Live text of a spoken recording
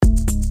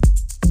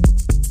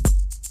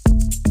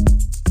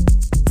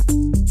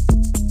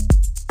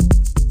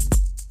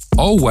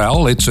Oh,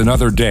 well, it's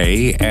another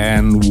day,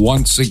 and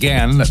once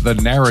again, the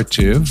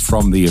narrative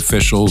from the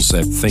officials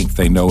that think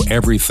they know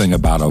everything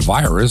about a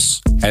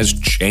virus has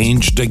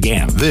changed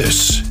again.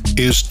 This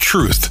is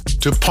Truth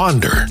to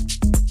Ponder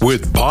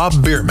with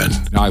Bob Bierman.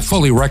 Now, I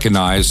fully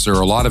recognize there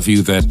are a lot of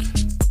you that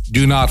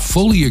do not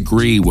fully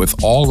agree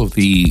with all of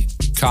the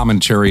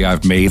commentary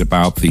I've made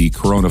about the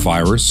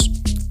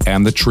coronavirus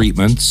and the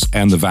treatments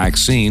and the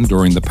vaccine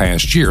during the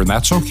past year, and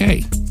that's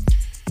okay.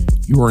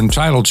 You are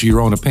entitled to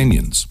your own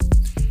opinions.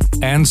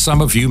 And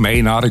some of you may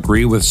not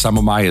agree with some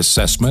of my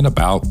assessment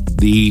about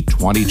the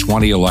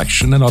 2020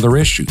 election and other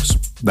issues.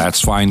 That's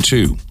fine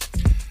too.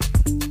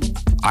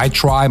 I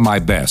try my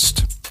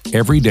best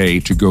every day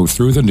to go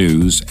through the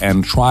news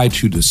and try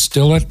to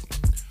distill it,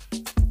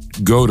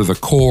 go to the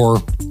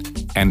core,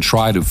 and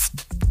try to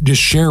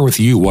just share with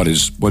you what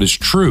is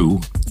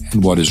true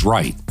and what is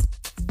right.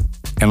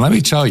 And let me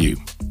tell you,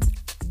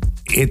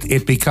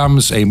 it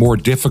becomes a more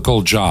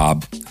difficult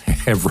job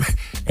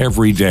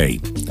every day,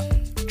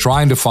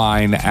 trying to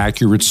find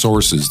accurate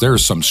sources. There are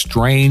some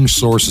strange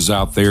sources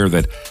out there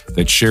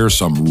that share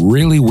some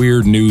really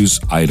weird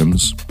news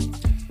items.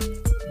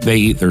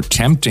 They're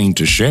tempting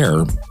to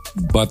share,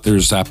 but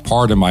there's that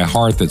part in my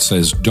heart that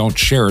says don't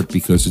share it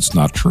because it's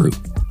not true.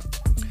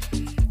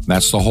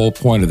 That's the whole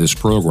point of this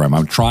program.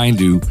 I'm trying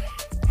to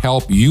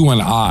help you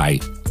and I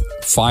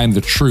find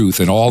the truth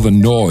in all the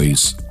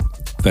noise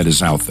that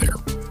is out there.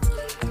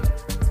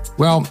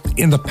 Well,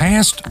 in the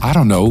past,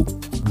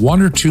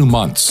 1 or 2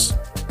 months,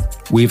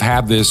 we've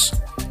had this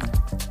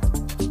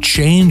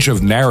change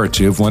of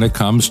narrative when it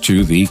comes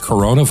to the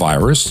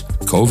coronavirus,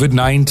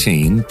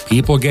 COVID-19,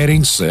 people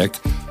getting sick,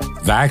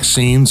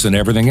 vaccines, and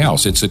everything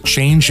else. It's a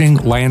changing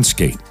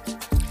landscape.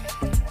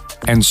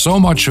 And so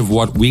much of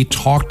what we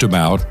talked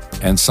about,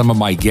 and some of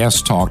my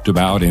guests talked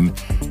about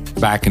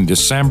back in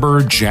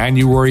December,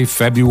 January,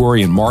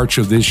 February, and March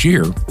of this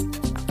year,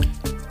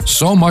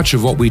 so much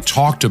of what we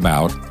talked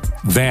about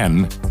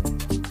then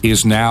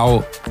is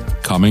now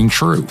coming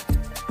true.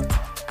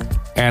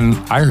 And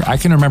I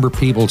can remember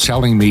people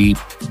telling me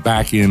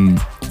back in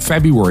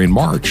February and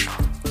March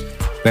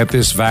that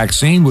this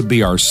vaccine would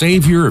be our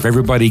savior. If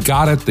everybody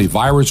got it, the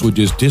virus would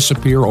just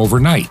disappear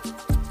overnight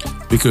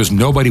because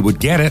nobody would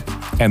get it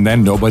and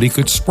then nobody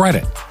could spread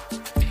it.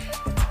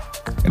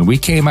 And we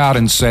came out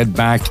and said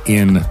back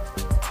in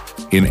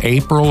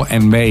April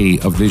and May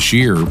of this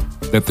year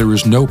that there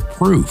is no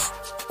proof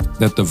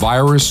that the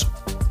virus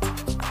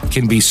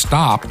can be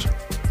stopped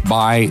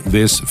by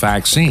this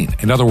vaccine.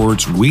 In other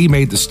words, we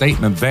made the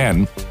statement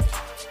then,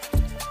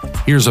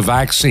 here's a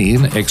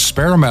vaccine,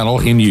 experimental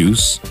in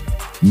use,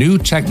 new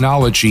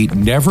technology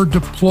never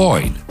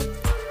deployed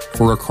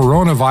for a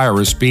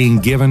coronavirus being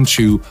given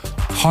to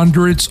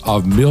hundreds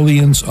of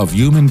millions of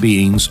human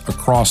beings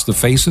across the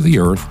face of the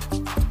earth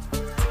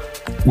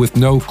with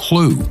no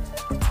clue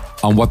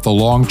on what the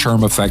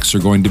long-term effects are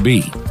going to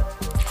be.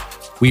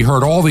 We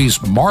heard all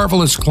these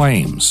marvelous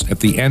claims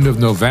at the end of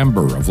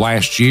November of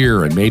last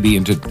year and maybe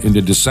into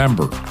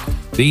December.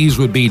 These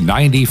would be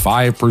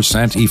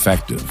 95%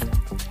 effective.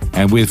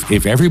 And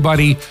if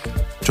everybody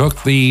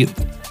took the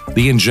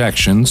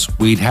injections,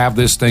 we'd have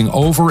this thing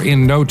over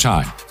in no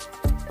time.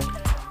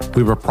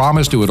 We were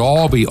promised it would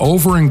all be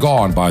over and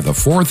gone by the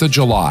 4th of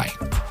July.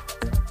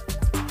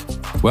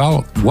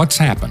 Well, what's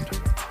happened?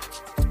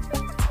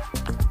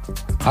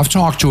 I've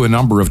talked to a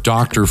number of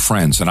doctor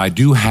friends, and I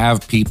do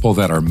have people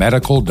that are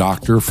medical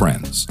doctor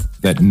friends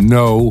that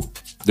know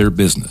their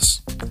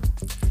business.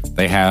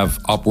 They have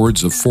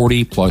upwards of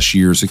 40 plus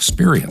years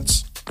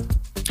experience.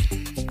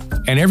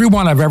 And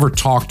everyone I've ever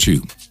talked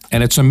to,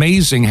 and it's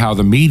amazing how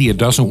the media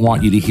doesn't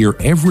want you to hear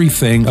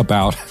everything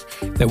about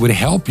that would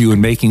help you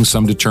in making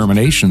some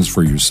determinations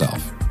for yourself.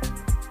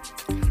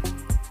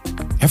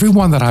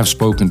 Everyone that I've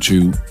spoken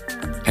to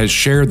has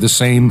shared the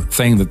same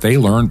thing that they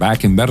learned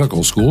back in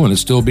medical school and is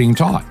still being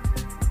taught.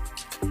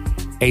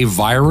 A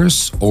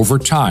virus over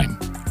time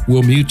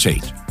will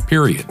mutate,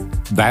 period.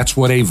 That's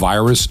what a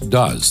virus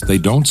does. They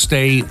don't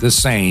stay the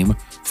same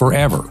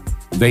forever.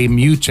 They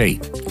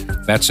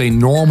mutate. That's a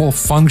normal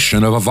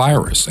function of a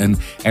virus. And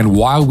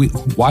why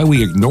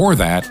we ignore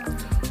that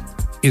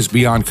is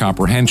beyond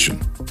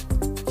comprehension.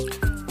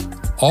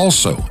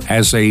 Also,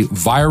 as a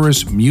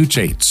virus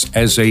mutates,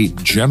 as a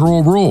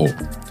general rule,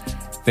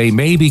 they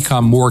may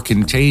become more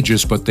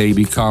contagious, but they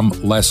become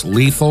less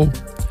lethal.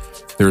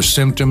 Their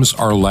symptoms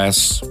are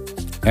less,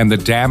 and the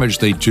damage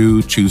they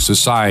do to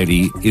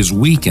society is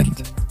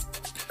weakened.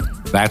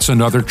 That's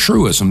another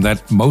truism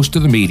that most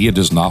of the media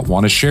does not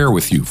want to share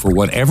with you. For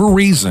whatever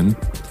reason,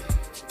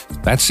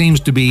 that seems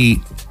to be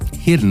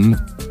hidden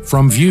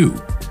from view.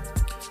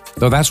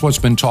 Though that's what's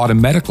been taught in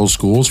medical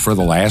schools for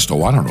the last,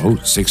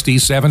 60,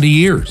 70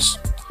 years.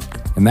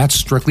 And that's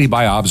strictly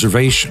by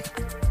observation.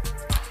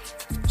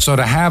 So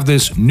to have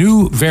this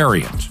new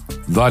variant,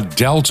 the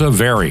Delta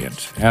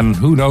variant, and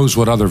who knows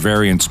what other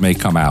variants may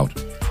come out,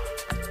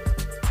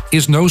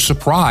 is no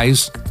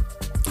surprise.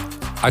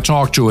 I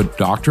talked to a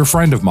doctor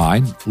friend of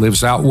mine,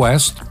 lives out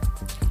west,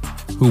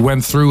 who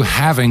went through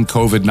having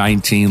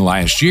COVID-19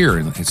 last year.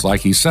 And it's like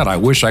he said, I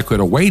wish I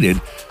could have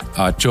waited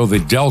till the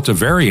Delta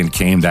variant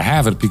came to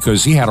have it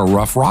because he had a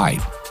rough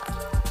ride.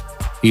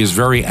 He is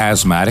very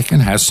asthmatic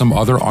and has some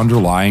other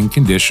underlying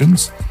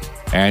conditions.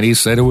 And he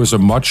said it was a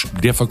more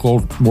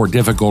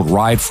difficult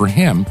ride for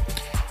him.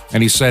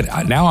 And he said,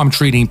 now I'm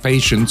treating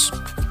patients,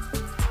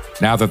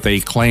 now that they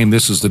claim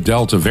this is the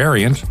Delta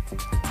variant,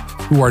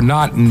 who are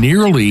not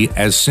nearly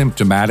as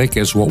symptomatic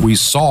as what we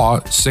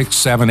saw 6,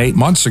 7, 8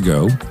 months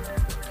ago,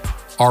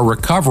 are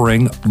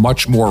recovering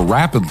much more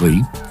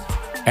rapidly.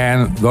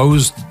 And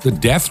the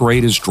death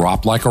rate has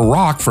dropped like a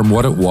rock from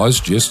what it was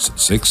just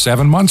 6,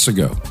 7 months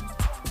ago.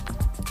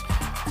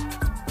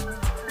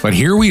 But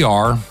here we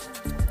are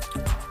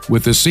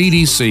with the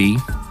CDC,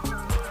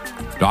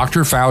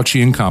 Dr.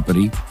 Fauci and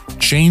company,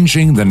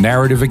 changing the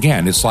narrative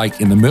again. It's like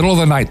in the middle of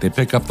the night, they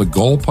pick up the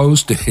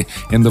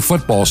goalpost in the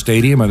football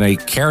stadium and they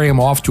carry them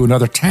off to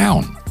another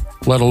town,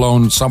 let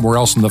alone somewhere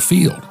else in the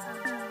field.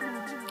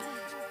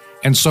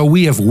 And so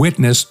we have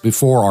witnessed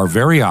before our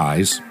very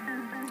eyes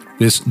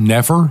this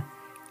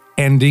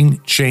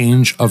never-ending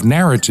change of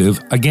narrative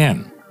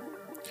again.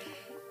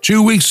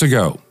 2 weeks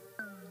ago,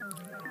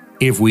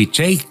 if we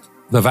take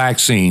the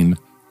vaccine,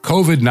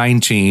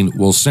 COVID-19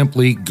 will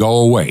simply go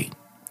away.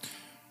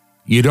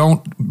 You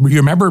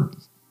remember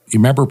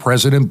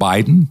President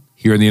Biden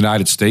here in the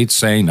United States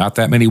saying not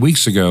that many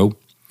weeks ago,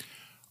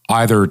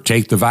 either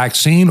take the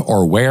vaccine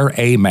or wear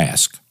a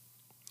mask.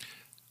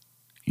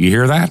 You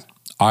hear that?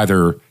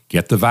 Either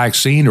get the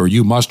vaccine or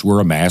you must wear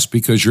a mask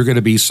because you're going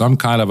to be some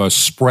kind of a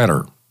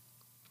spreader.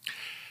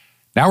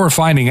 Now we're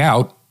finding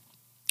out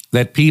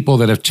that people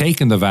that have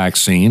taken the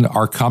vaccine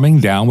are coming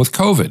down with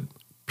COVID,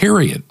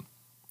 period.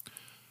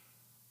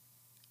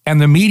 And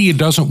the media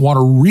doesn't want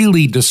to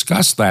really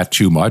discuss that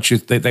too much.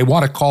 They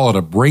want to call it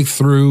a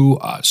breakthrough,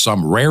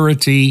 some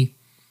rarity.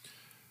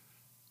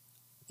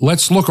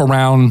 Let's look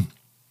around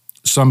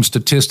some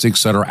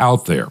statistics that are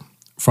out there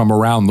from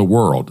around the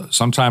world.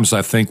 Sometimes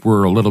I think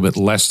we're a little bit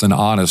less than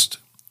honest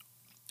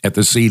at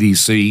the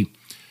CDC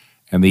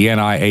and the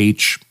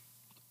NIH.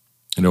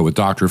 With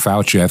Dr.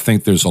 Fauci, I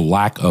think there's a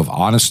lack of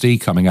honesty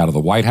coming out of the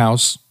White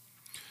House,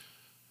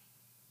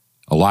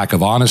 a lack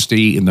of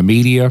honesty in the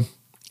media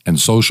and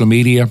social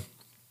media.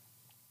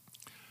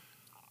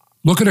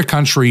 Look at a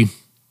country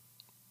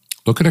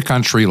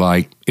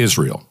like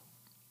Israel.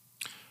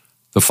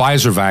 The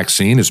Pfizer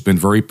vaccine has been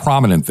very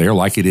prominent there,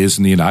 like it is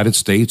in the United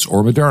States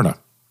or Moderna.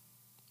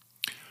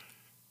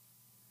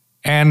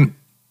 And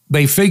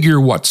they figure,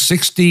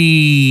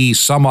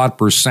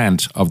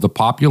 60-some-odd% of the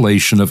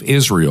population of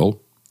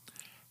Israel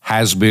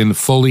has been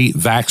fully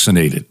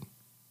vaccinated.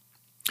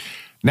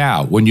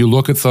 Now, when you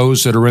look at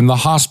those that are in the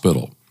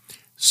hospital,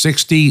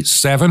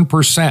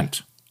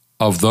 67%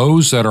 of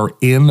those that are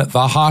in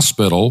the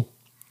hospital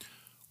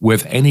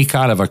with any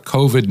kind of a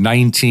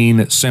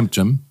COVID-19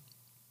 symptom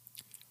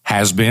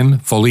has been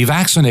fully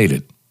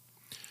vaccinated.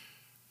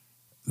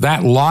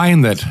 That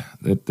line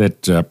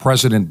that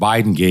President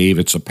Biden gave,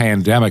 it's a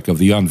pandemic of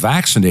the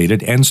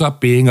unvaccinated, ends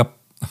up being a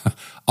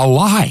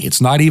lie.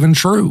 It's not even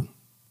true.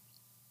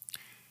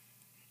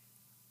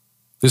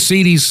 The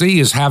CDC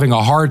is having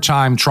a hard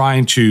time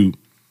trying to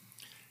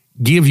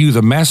give you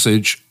the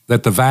message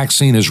that the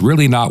vaccine is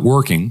really not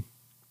working.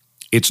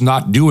 It's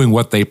not doing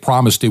what they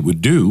promised it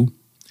would do,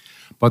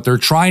 but they're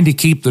trying to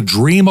keep the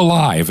dream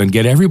alive and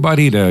get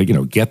everybody to,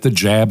 get the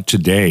jab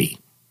today.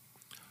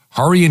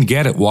 Hurry and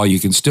get it while you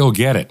can still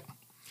get it.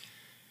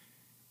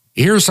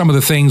 Here are some of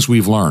the things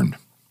we've learned.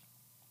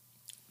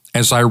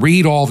 As I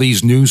read all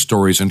these news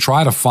stories and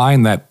try to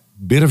find that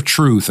bit of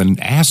truth and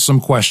ask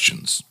some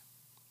questions.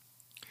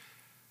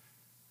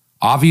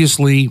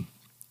 Obviously,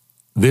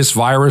 this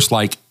virus,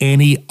 like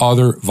any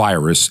other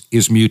virus,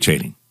 is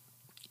mutating.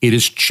 It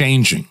is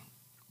changing.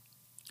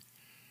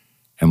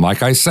 And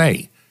like I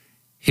say,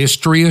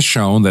 history has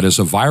shown that as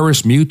a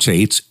virus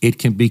mutates, it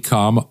can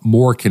become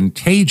more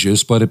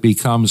contagious, but it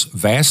becomes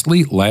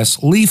vastly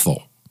less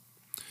lethal.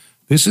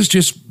 This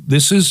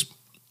is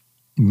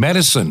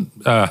medicine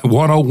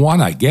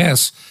 101, I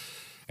guess.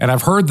 And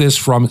I've heard this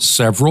from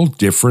several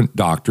different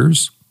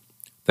doctors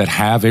that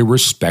have a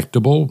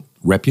respectable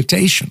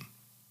reputation.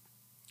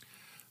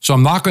 So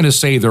I'm not going to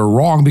say they're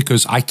wrong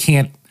because I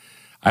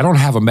don't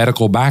have a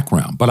medical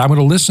background, but I'm going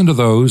to listen to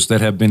those that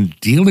have been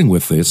dealing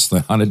with this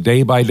on a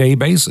day-by-day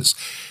basis.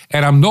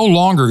 And I'm no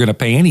longer going to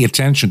pay any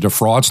attention to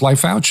frauds like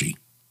Fauci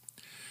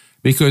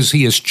because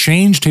he has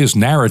changed his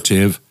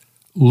narrative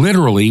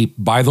literally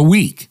by the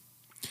week.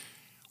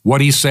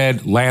 What he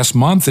said last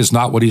month is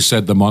not what he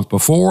said the month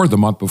before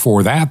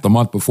that, the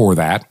month before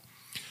that.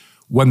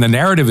 When the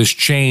narrative has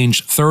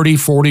changed 30,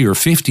 40, or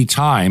 50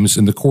 times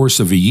in the course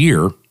of a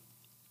year,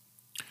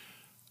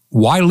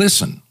 why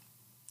listen?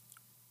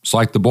 It's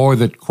like the boy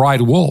that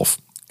cried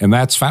wolf, and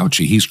that's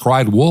Fauci. He's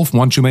cried wolf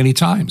one too many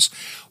times.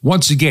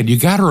 Once again, you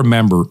got to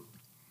remember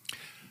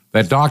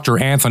that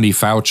Dr. Anthony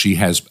Fauci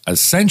has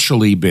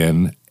essentially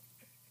been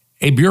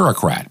a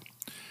bureaucrat.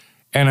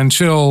 And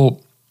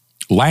until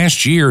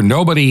last year,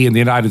 nobody in the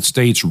United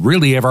States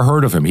really ever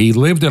heard of him. He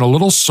lived in a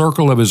little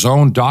circle of his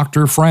own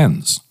doctor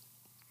friends,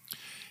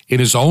 in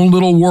his own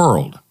little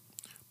world,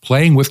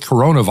 playing with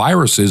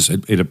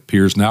coronaviruses, it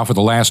appears now, for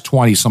the last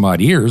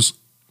 20-some-odd years.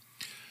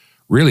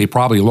 Really,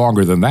 probably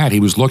longer than that. He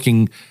was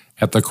looking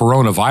at the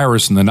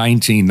coronavirus in the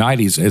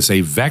 1990s as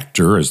a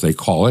vector, as they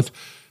call it,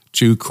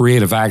 to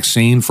create a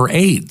vaccine for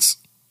AIDS.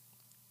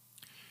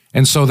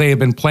 And so they have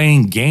been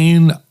playing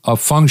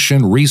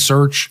gain-of-function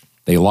research.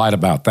 They lied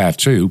about that,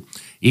 too,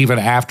 even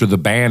after the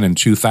ban in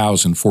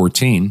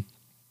 2014.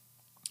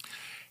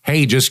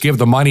 Hey, just give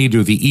the money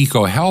to the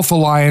EcoHealth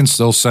Alliance.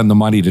 They'll send the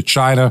money to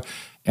China.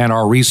 And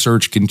our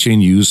research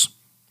continues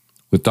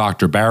with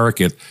Dr. Barrick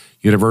at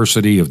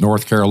University of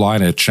North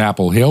Carolina at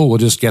Chapel Hill. We'll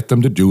just get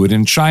them to do it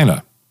in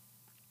China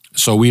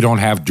so we don't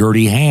have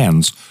dirty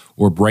hands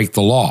or break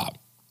the law.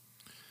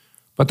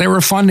 But they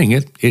were funding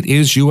it. It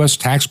is U.S.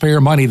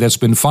 taxpayer money that's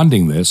been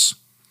funding this.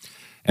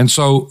 And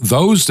so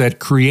those that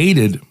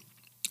created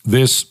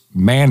this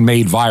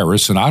man-made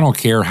virus, and I don't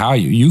care how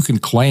you can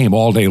claim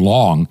all day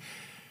long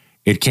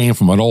it came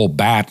from an old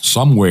bat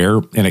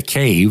somewhere in a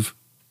cave,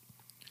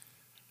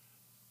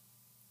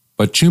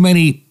 but too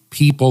many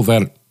people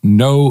that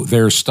know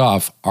their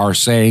stuff are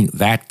saying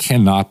that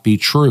cannot be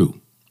true.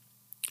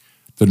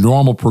 The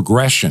normal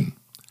progression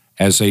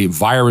as a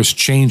virus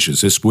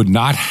changes, this would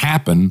not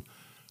happen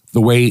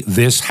the way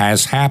this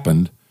has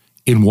happened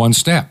in one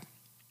step.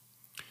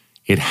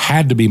 It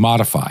had to be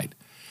modified.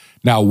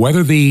 Now,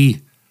 whether the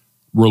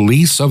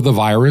release of the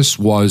virus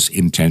was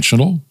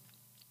intentional,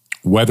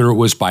 whether it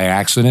was by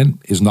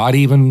accident, is not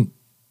even,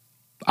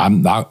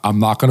 I'm not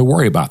going to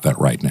worry about that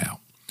right now.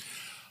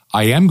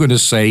 I am going to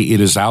say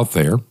it is out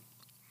there,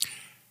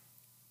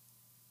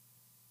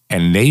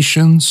 and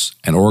nations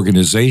and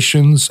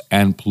organizations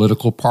and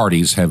political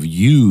parties have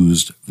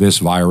used this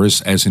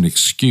virus as an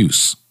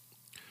excuse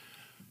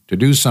to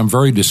do some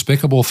very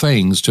despicable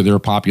things to their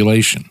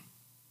population.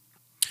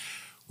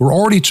 We're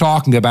already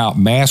talking about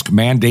mask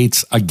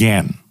mandates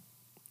again.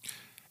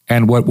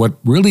 And what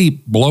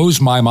really blows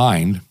my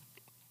mind,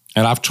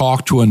 and I've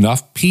talked to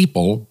enough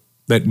people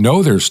that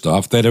know their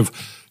stuff that have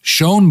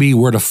shown me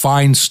where to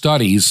find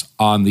studies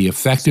on the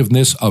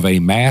effectiveness of a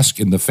mask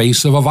in the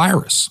face of a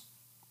virus.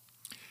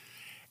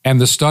 And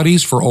the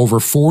studies for over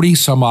 40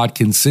 some odd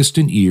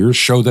consistent years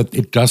show that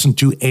it doesn't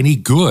do any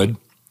good.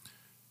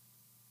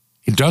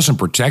 It doesn't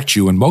protect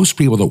you. And most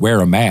people that wear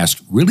a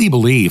mask really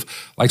believe,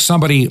 like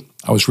somebody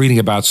I was reading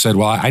about said,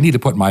 well, I need to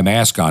put my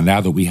mask on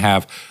now that we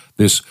have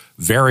this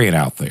variant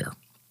out there.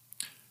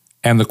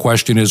 And the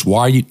question is,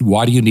 why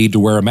do you need to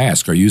wear a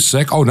mask? Are you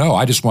sick? Oh, no,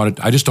 I just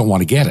don't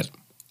want to get it.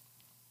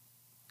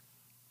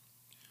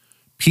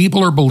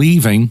 People are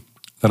believing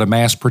that a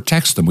mask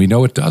protects them. We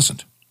know it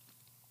doesn't.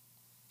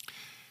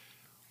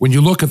 When you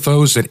look at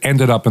those that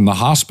ended up in the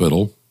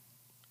hospital,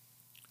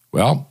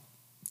 well,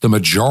 the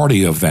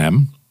majority of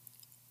them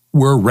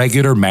were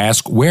regular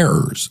mask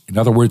wearers. In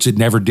other words, it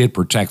never did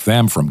protect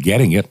them from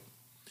getting it.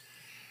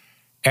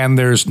 And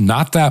there's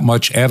not that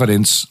much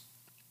evidence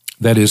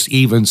that is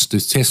even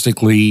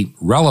statistically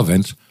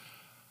relevant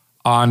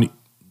on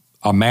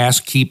a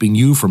mask keeping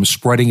you from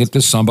spreading it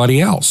to somebody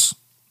else.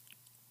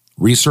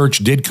 Research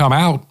did come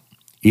out.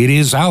 It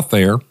is out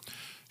there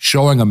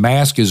showing a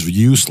mask is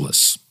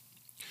useless.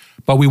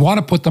 But we want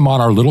to put them on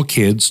our little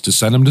kids to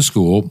send them to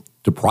school,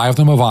 deprive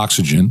them of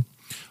oxygen.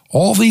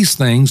 All these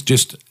things,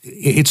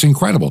 it's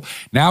incredible.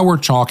 Now we're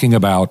talking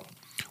about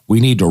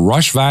we need to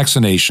rush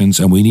vaccinations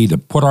and we need to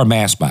put our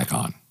mask back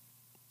on.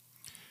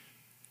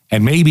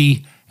 And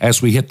maybe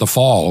as we hit the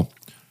fall,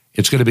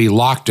 it's going to be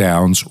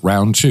lockdowns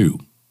round 2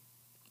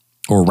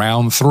 or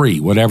round 3,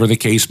 whatever the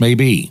case may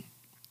be.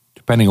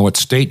 Depending on what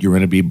state you're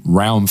in, it'll be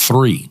round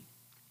 3.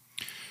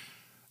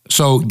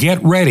 So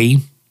get ready.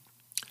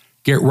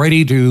 Get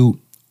ready to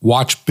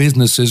watch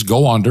businesses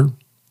go under.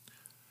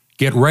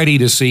 Get ready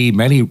to see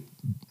many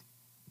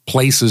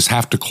places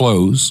have to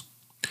close.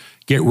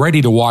 Get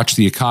ready to watch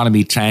the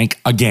economy tank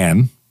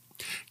again.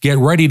 Get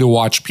ready to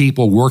watch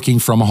people working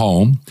from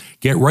home.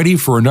 Get ready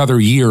for another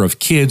year of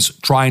kids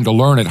trying to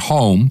learn at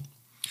home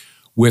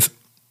with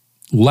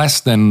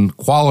less than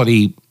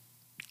quality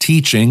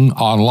teaching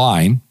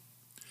online.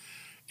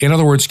 In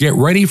other words, get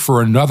ready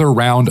for another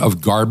round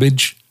of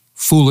garbage,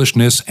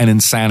 foolishness, and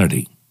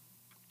insanity.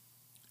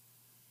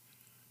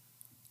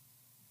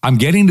 I'm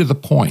getting to the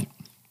point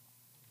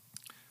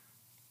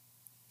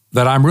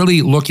that I'm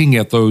really looking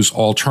at those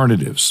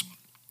alternatives.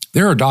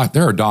 There are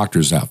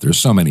doctors out there,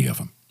 so many of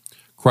them.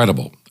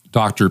 Credible.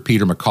 Dr.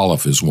 Peter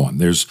McCullough is one.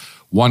 There's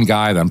one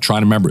guy that I'm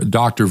trying to remember,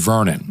 Dr.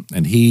 Vernon,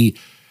 and he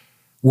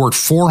worked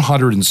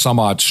 400 and some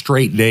odd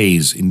straight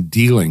days in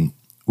dealing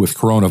with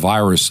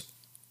coronavirus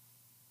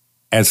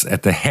as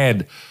at the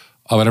head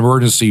of an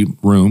emergency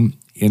room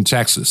in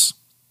Texas.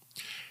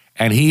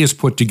 And he has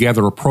put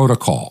together a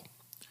protocol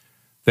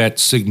that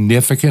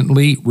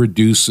significantly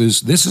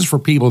reduces, this is for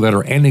people that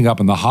are ending up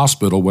in the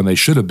hospital when they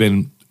should have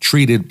been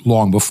treated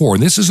long before.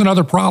 And this is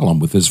another problem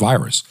with this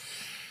virus.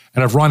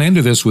 And I've run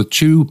into this with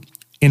 2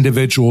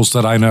 individuals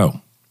that I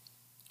know.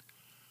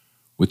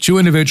 with two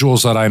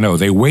individuals that I know.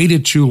 They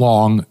waited too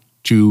long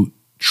to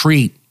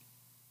treat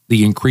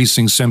the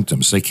increasing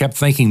symptoms. They kept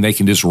thinking they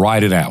can just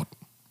ride it out.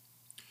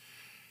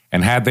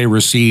 And had they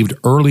received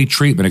early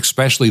treatment,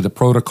 especially the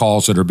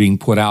protocols that are being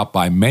put out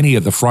by many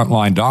of the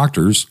frontline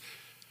doctors,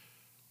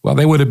 well,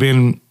 they would have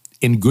been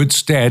in good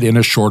stead in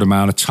a short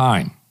amount of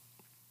time.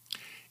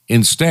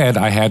 Instead,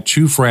 I had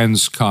two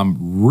friends come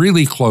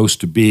really close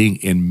to being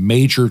in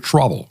major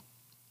trouble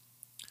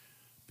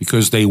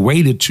because they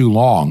waited too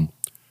long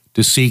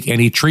to seek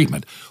any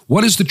treatment.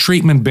 What has the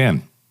treatment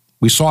been?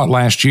 We saw it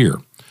last year.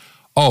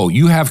 Oh,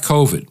 you have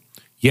COVID.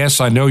 Yes,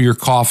 I know you're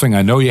coughing.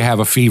 I know you have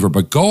a fever,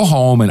 but go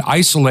home and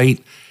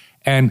isolate.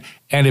 And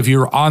if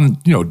you're on,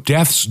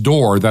 death's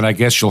door, then I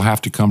guess you'll have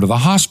to come to the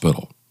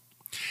hospital.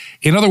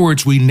 In other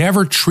words, we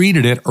never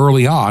treated it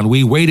early on.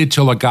 We waited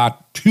till it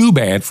got too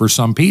bad for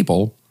some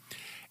people,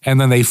 and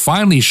then they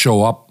finally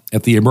show up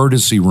at the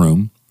emergency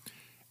room.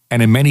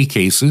 And in many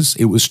cases,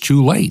 it was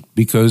too late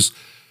because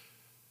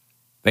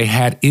they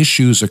had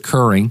issues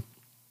occurring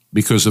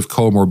because of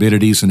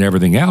comorbidities and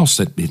everything else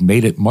that it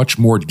made it much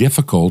more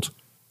difficult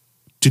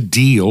to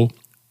deal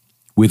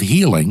with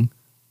healing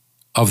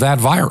of that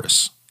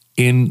virus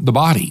in the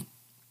body.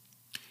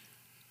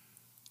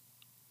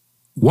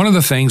 One of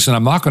the things, and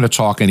I'm not going to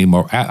talk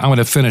anymore, I'm going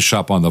to finish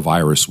up on the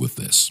virus with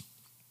this.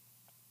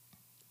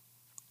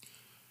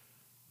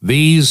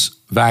 These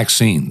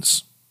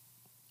vaccines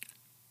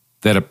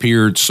that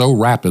appeared so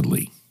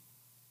rapidly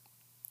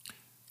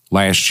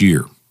last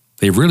year,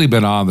 they've really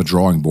been on the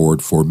drawing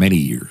board for many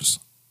years.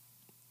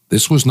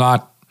 This was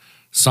not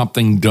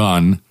something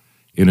done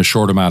in a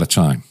short amount of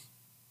time.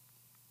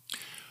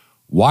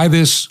 Why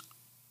this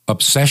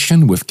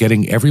obsession with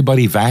getting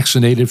everybody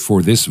vaccinated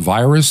for this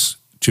virus,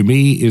 to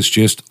me, is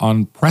just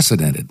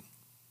unprecedented.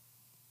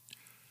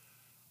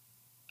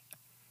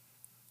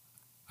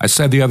 I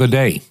said the other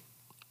day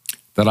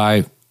that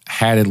I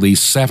had at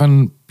least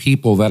 7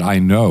 people that I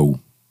know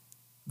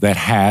that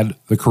had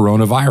the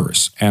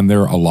coronavirus, and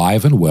they're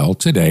alive and well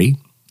today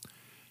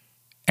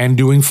and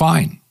doing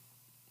fine.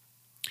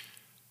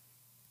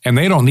 And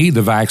they don't need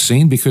the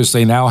vaccine because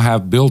they now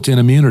have built-in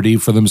immunity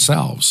for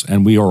themselves.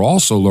 And we are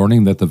also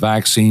learning that the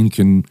vaccine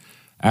can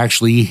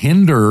actually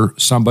hinder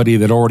somebody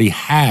that already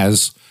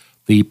has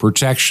the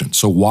protection.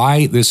 So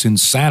why this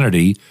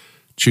insanity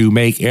to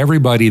make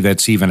everybody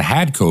that's even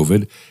had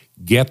COVID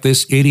get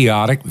this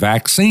idiotic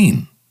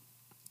vaccine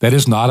that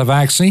is not a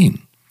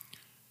vaccine?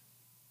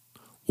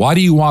 Why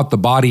do you want the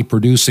body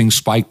producing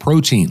spike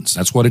proteins?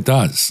 That's what it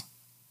does,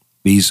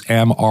 these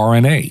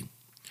mRNA.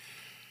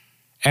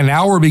 And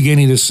now we're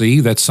beginning to see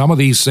that some of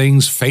these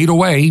things fade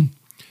away,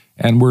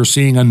 and we're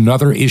seeing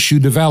another issue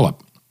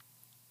develop.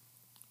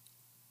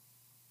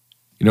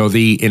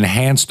 The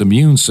enhanced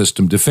immune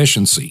system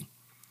deficiency.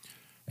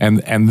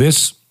 And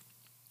this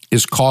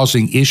is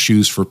causing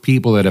issues for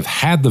people that have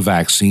had the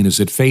vaccine. As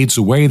it fades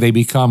away, they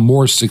become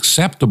more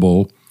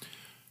susceptible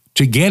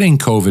to getting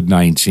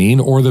COVID-19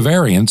 or the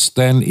variants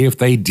than if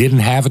they didn't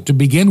have it to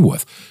begin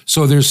with.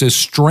 So there's this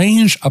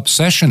strange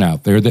obsession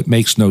out there that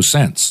makes no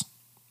sense.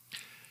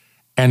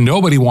 And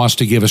nobody wants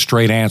to give a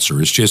straight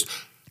answer. It's just,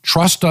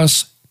 trust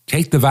us,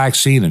 take the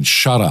vaccine, and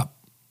shut up.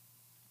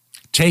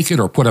 Take it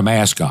or put a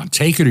mask on.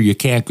 Take it or you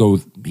can't go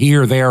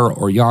here, there,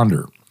 or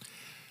yonder.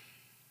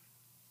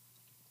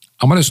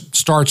 I'm going to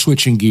start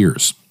switching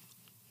gears.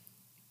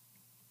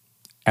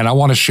 And I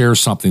want to share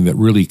something that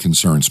really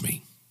concerns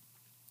me.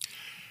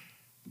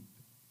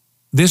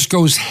 This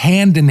goes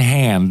hand in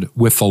hand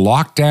with the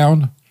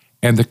lockdown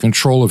and the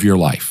control of your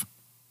life.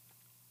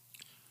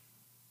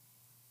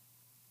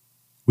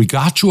 We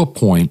got to a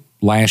point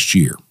last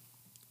year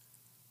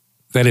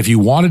that if you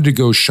wanted to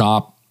go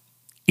shop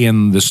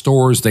in the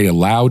stores they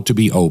allowed to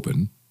be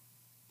open,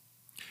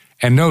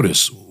 and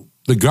notice,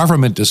 the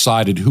government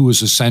decided who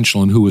was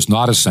essential and who was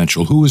not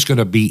essential, who was going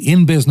to be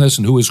in business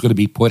and who was going to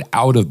be put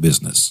out of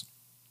business.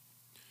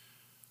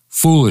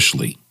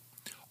 Foolishly,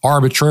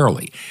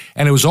 arbitrarily.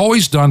 And it was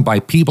always done by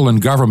people in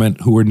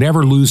government who were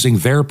never losing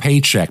their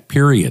paycheck,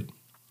 period.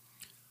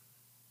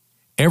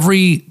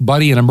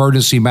 Everybody in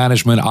emergency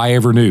management I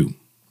ever knew,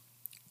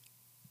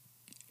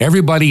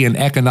 everybody in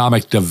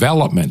economic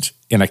development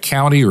in a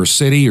county or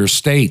city or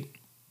state,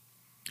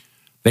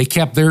 they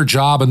kept their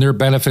job and their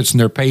benefits and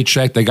their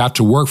paycheck. They got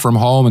to work from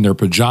home in their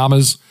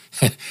pajamas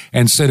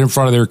and sit in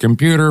front of their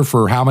computer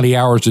for how many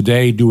hours a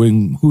day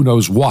doing who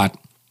knows what.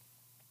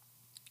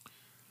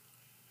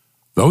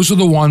 Those are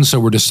the ones that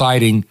were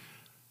deciding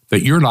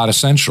that you're not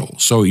essential.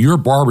 So your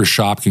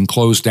barbershop can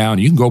close down.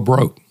 You can go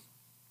broke.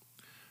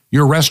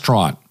 Your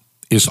restaurant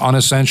is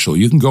unessential.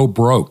 You can go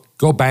broke,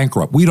 go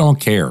bankrupt. We don't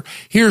care.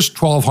 Here's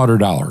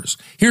 $1,200.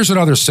 Here's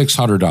another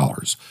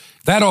 $600.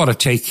 That ought to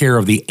take care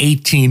of the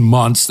 18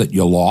 months that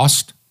you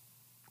lost.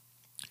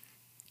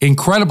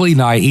 Incredibly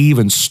naive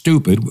and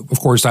stupid. Of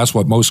course, that's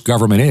what most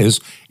government is,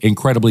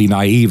 incredibly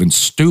naive and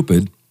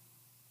stupid.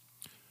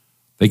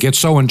 They get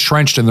so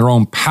entrenched in their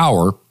own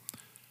power,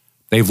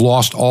 they've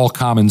lost all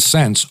common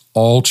sense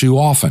all too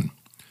often.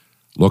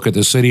 Look at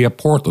the city of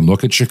Portland.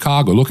 Look at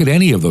Chicago. Look at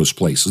any of those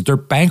places. They're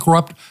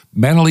bankrupt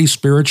mentally,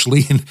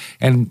 spiritually,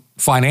 and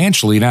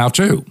financially now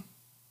too.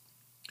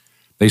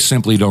 They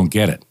simply don't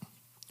get it.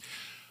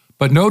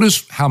 But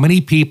notice how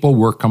many people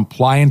were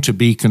compliant to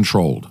be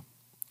controlled.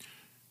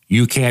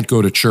 You can't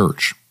go to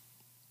church.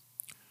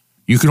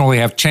 You can only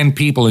have 10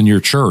 people in your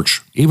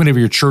church. Even if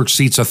your church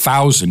seats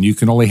 1,000, you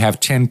can only have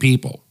 10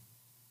 people.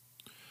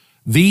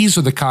 These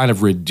are the kind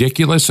of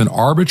ridiculous and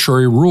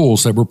arbitrary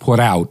rules that were put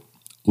out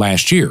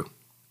last year.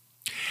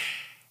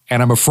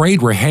 And I'm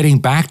afraid we're heading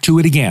back to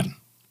it again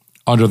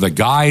under the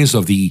guise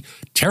of the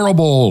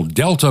terrible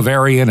Delta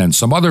variant and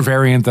some other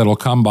variant that'll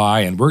come by.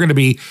 And we're going to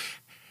be,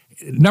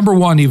 number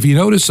one, if you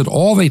notice that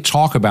all they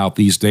talk about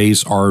these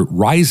days are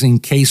rising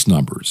case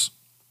numbers.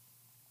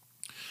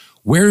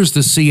 Where's the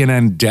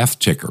CNN death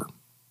ticker?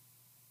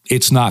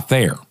 It's not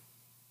there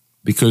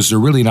because they're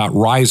really not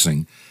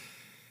rising.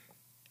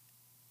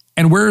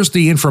 And where's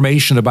the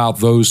information about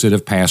those that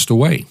have passed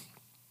away?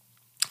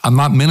 I'm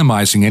not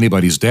minimizing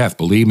anybody's death.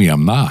 Believe me,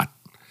 I'm not.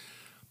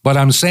 But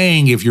I'm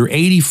saying if you're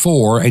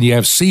 84 and you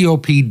have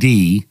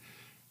COPD,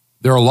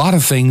 there are a lot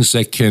of things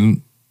that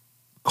can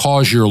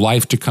cause your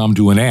life to come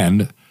to an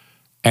end,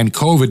 and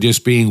COVID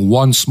just being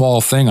one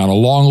small thing on a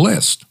long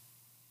list.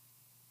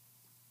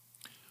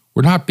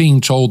 We're not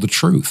being told the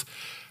truth.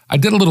 I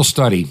did a little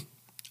study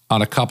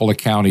on a couple of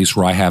counties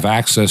where I have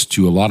access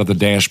to a lot of the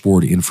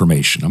dashboard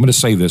information. I'm going to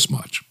say this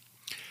much.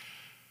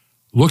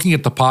 Looking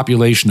at the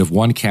population of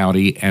one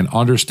county and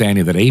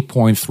understanding that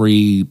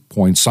 8.3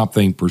 point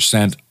something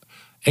percent,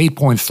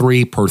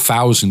 8.3 per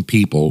thousand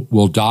people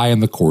will die in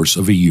the course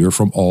of a year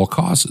from all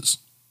causes.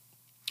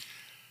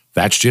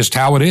 That's just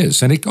how it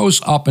is. And it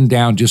goes up and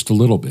down just a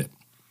little bit.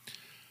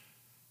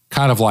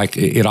 Kind of like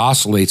it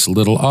oscillates a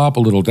little up, a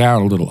little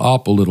down, a little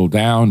up, a little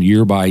down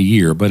year by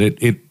year. But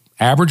it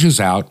averages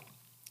out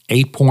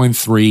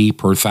 8.3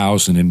 per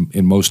thousand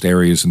in most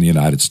areas in the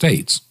United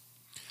States,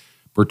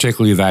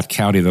 particularly that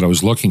county that I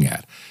was looking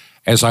at.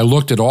 As I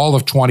looked at all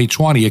of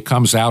 2020, it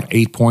comes out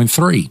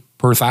 8.3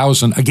 per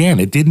thousand. Again,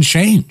 it didn't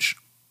change.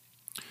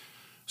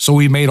 So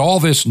we made all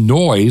this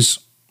noise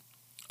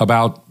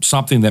about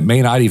something that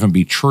may not even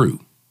be true.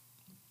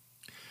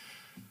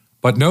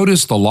 But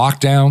notice the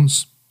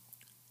lockdowns,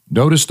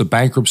 notice the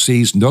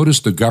bankruptcies, notice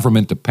the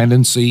government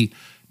dependency,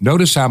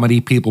 notice how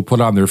many people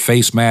put on their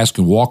face mask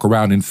and walk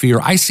around in fear.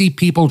 I see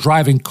people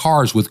driving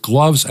cars with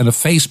gloves and a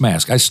face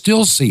mask. I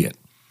still see it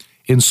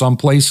in some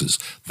places.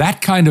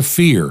 That kind of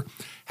fear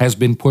has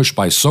been pushed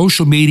by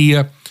social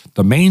media,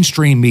 the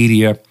mainstream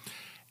media,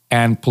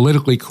 and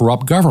politically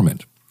corrupt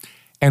government.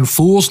 And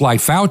fools like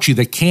Fauci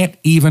that can't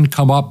even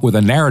come up with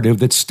a narrative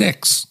that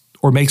sticks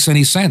or makes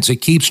any sense. It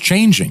keeps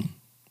changing.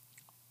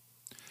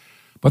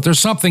 But there's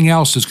something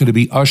else that's going to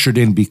be ushered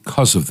in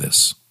because of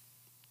this.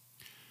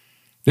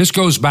 This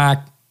goes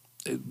back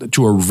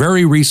to a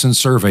very recent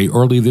survey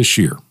early this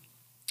year.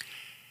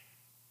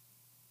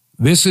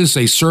 This is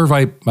a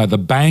survey by the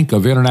Bank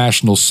of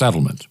International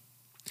Settlement,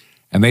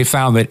 and they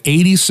found that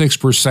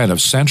 86%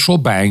 of central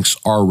banks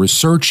are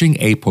researching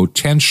a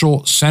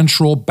potential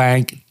central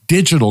bank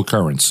digital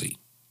currency.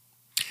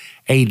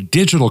 A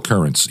digital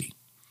currency.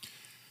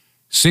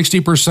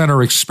 60%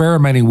 are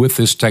experimenting with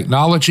this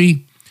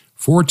technology.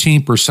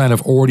 14%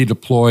 have already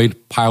deployed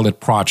pilot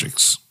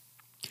projects.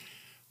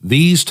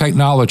 These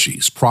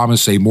technologies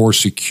promise a more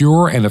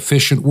secure and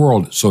efficient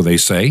world, so they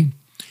say,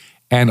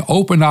 and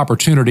open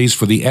opportunities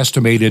for the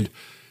estimated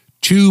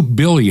 2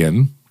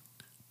 billion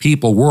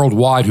people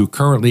worldwide who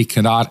currently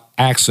cannot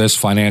access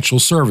financial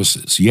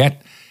services.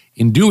 Yet,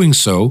 in doing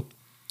so,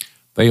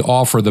 they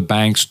offer the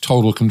banks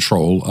total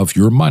control of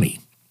your money.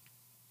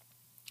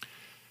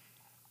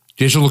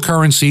 Digital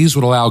currencies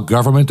would allow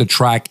government to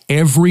track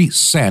every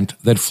cent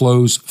that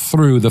flows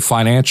through the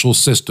financial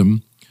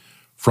system,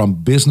 from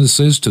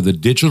businesses to the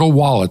digital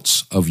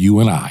wallets of you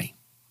and I.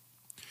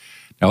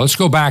 Now let's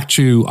go back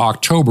to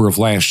October of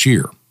last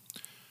year.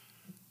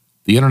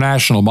 The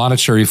International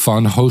Monetary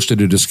Fund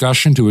hosted a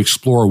discussion to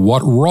explore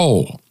what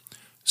role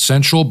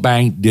central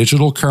bank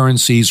digital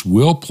currencies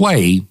will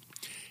play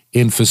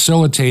in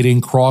facilitating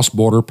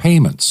cross-border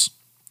payments.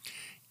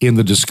 In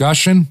the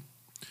discussion,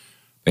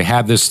 they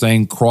had this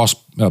thing,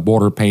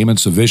 cross-border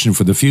payments, a vision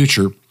for the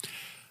future.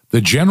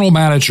 The general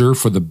manager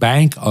for the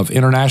Bank of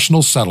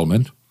International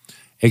Settlement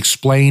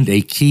explained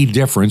a key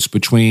difference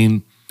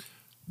between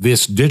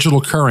this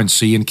digital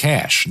currency and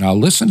cash. Now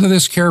listen to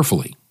this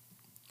carefully.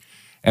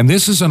 And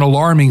this is an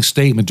alarming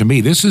statement to me.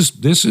 This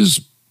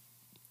is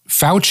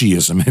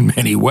Fauciism in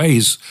many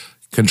ways.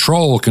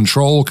 Control,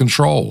 control,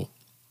 control.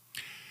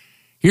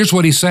 Here's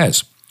what he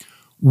says.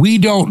 We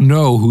don't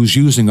know who's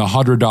using a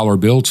 $100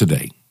 bill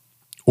today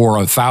or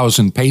a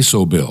 1,000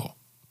 peso bill.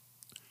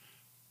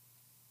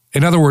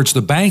 In other words,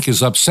 the bank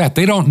is upset.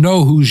 They don't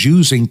know who's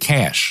using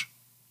cash.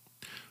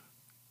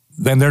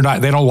 Then they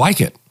don't like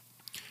it.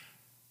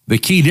 The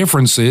key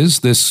difference is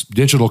this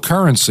digital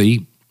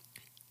currency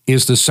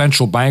is the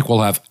central bank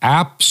will have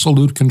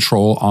absolute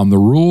control on the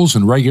rules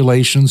and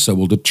regulations that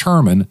will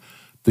determine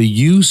the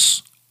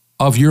use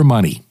of your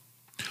money.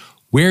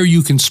 where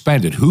you can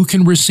spend it, who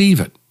can receive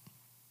it.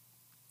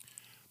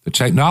 The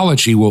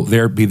technology will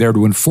be there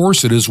to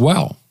enforce it as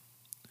well.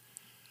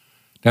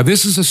 Now,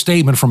 this is a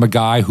statement from a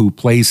guy who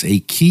plays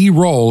a key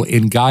role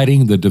in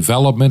guiding the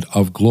development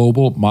of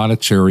global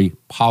monetary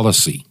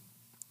policy.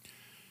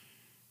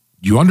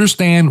 Do you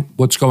understand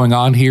what's going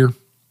on here?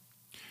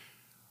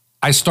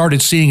 I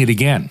started seeing it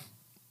again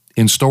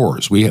in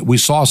stores. We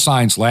saw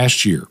signs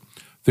last year.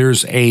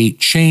 There's a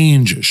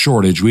change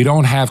shortage. We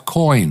don't have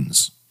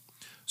coins.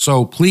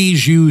 So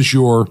please use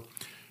your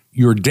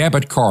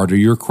debit card or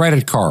your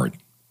credit card.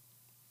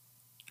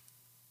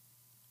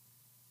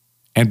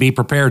 And be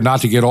prepared not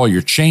to get all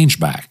your change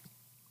back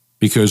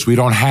because we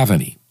don't have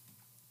any.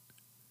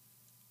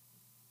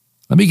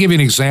 Let me give you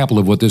an example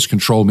of what this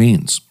control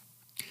means.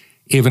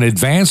 If an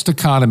advanced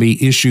economy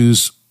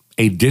issues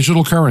a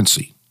digital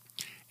currency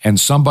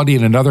and somebody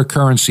in another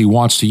currency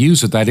wants to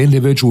use it, that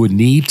individual would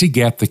need to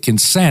get the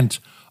consent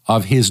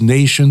of his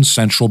nation's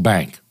central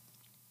bank.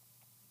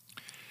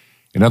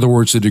 In other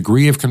words, the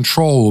degree of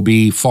control will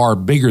be far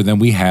bigger than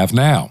we have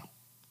now.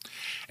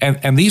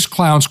 And these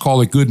clowns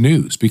call it good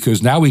news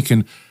because now we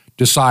can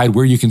decide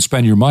where you can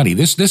spend your money.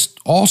 This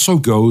also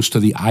goes to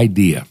the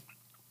idea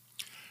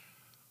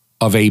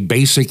of a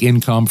basic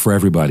income for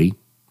everybody.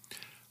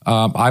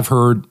 I've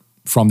heard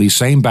from these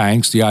same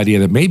banks the idea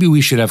that maybe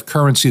we should have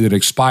currency that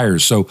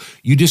expires. So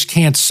you just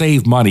can't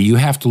save money. You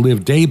have to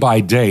live day by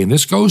day. And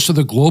this goes to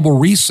the global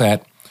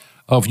reset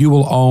of you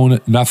will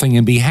own nothing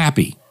and be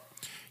happy.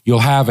 You'll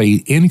have an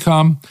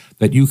income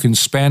that you can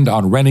spend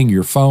on renting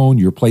your phone,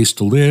 your place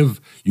to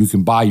live. You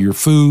can buy your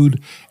food,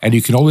 and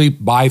you can only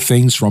buy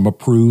things from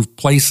approved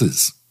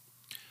places.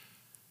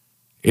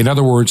 In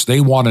other words, they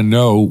want to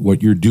know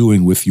what you're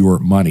doing with your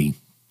money.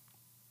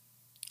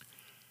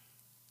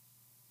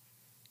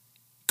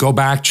 Go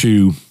back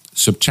to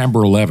September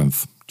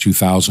 11th,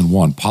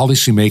 2001.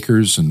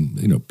 Policymakers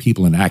and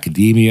people in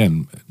academia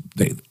and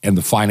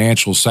the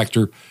financial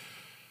sector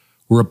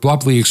were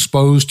abruptly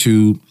exposed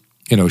to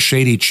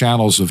shady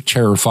channels of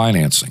terror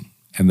financing.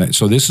 And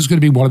so this is going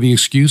to be one of the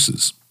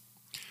excuses.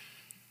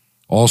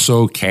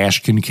 Also,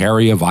 cash can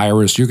carry a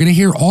virus. You're going to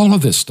hear all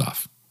of this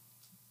stuff.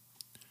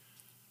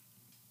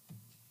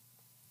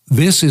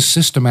 This is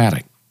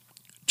systematic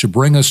to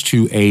bring us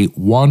to a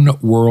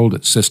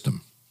one-world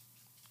system.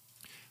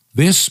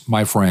 This,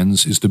 my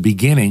friends, is the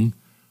beginning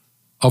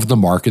of the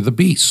mark of the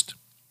beast.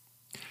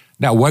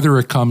 Now, whether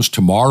it comes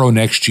tomorrow,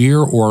 next year,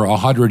 or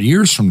 100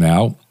 years from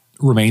now,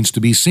 remains to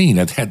be seen.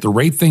 At the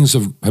rate things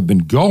have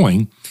been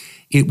going,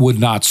 it would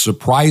not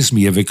surprise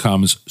me if it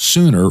comes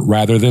sooner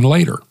rather than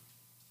later.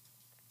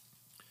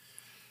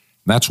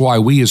 That's why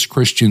we as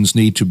Christians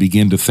need to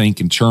begin to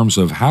think in terms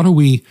of how do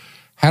we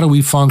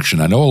function.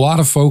 I know a lot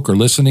of folk are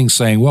listening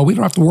saying, well, we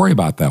don't have to worry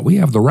about that. We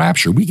have the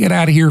rapture. We get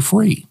out of here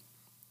free.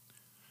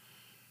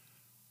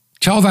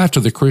 Tell that to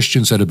the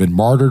Christians that have been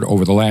martyred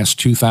over the last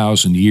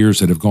 2,000 years,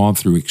 that have gone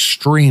through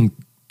extreme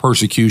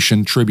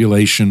persecution,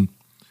 tribulation,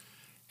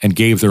 and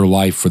gave their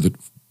life for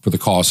the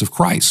cause of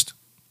Christ.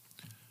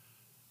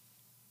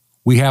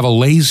 We have a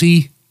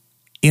lazy,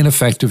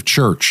 ineffective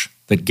church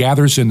that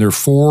gathers in their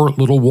four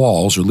little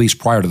walls, or at least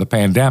prior to the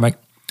pandemic,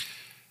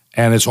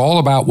 and it's all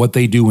about what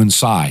they do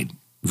inside,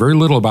 very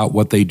little about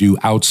what they do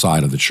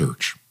outside of the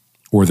church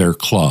or their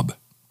club.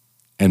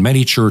 And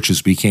many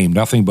churches became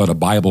nothing but a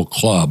Bible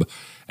club,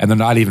 and they're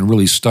not even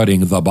really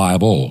studying the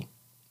Bible.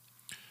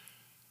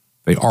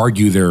 They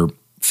argue their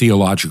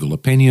theological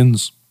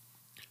opinions,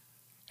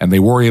 and they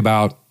worry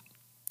about,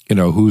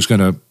 who's going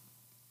to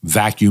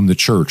vacuum the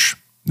church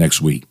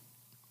next week,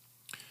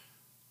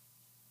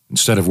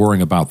 instead of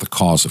worrying about the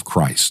cause of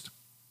Christ.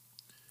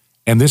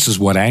 And this is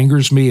what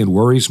angers me and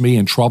worries me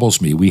and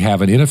troubles me. We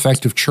have an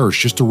ineffective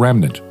church, just a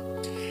remnant.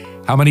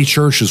 How many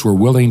churches were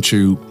willing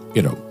to,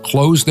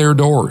 close their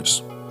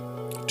doors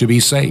to be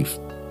safe,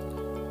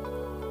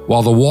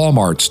 while the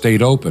Walmart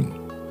stayed open,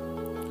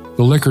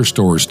 the liquor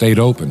stores stayed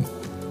open.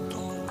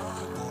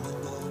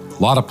 A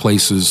lot of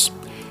places.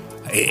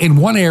 In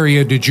one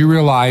area, did you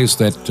realize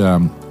that,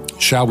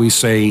 shall we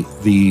say,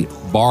 the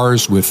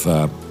bars with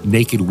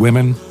naked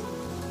women,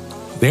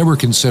 they were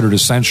considered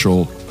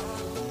essential,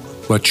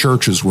 but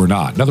churches were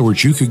not? In other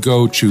words, you could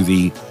go to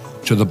the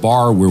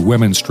bar where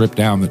women strip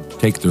down and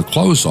take their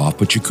clothes off,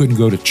 but you couldn't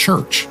go to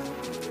church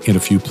in a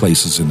few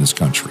places in this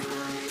country.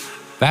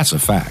 That's a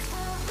fact.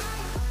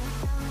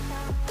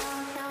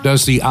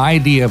 Does the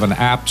idea of an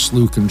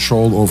absolute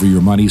control over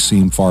your money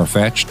seem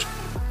far-fetched?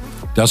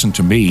 Doesn't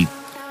to me.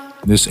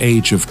 In this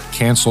age of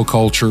cancel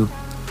culture,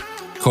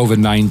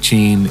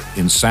 COVID-19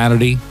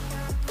 insanity,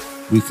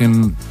 we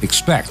can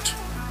expect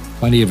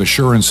plenty of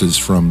assurances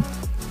from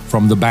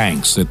the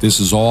banks that this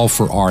is all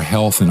for our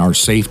health and our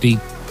safety,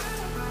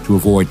 to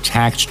avoid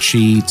tax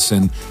cheats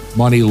and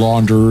money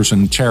launderers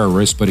and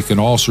terrorists, but it can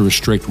also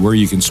restrict where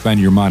you can spend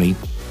your money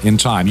in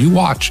time. You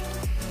watch.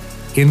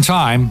 In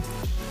time,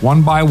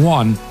 one by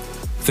one,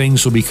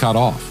 things will be cut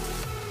off.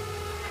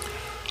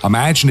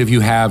 Imagine if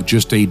you have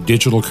just a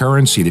digital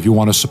currency, if you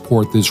want to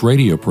support this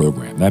radio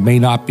program. That may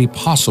not be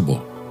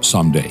possible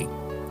someday.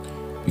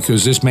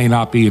 because this may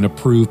not be an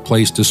approved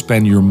place to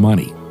spend your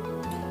money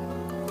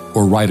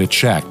or write a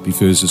check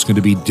because it's going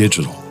to be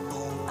digital.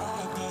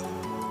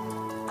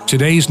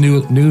 Today's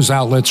news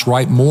outlets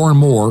write more and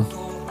more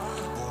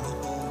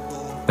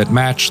that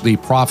match the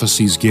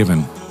prophecies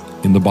given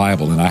in the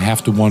Bible, and I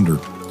have to wonder.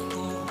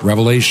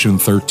 Revelation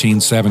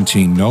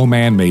 13:17, no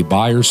man may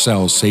buy or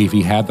sell save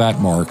he had that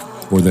mark,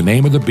 or the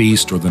name of the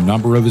beast, or the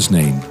number of his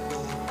name.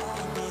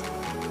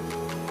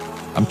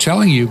 I'm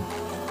telling you,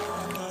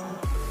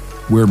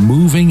 we're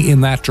moving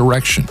in that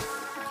direction.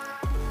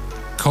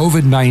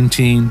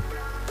 COVID-19,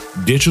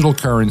 digital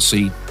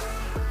currency,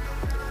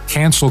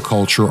 cancel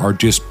culture are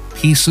just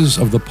pieces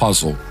of the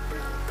puzzle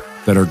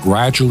that are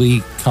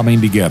gradually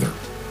coming together.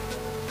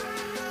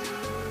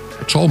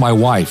 I told my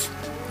wife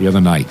the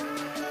other night,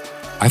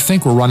 I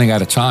think we're running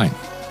out of time.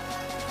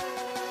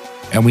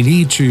 And we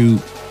need to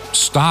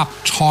stop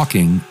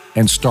talking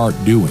and start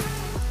doing.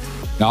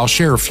 Now, I'll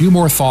share a few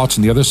more thoughts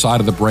on the other side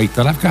of the break.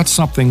 Then I've got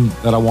something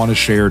that I want to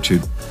share to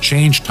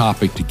change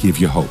topic to give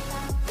you hope.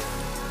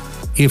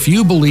 If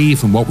you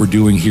believe in what we're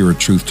doing here at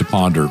Truth to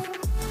Ponder,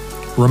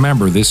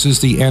 remember, this is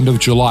the end of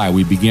July.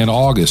 We begin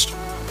August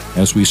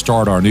as we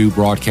start our new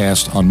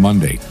broadcast on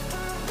Monday.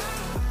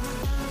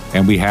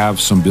 And we have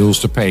some bills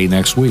to pay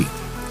next week.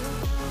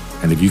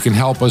 And if you can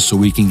help us so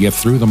we can get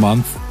through the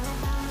month,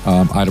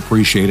 I'd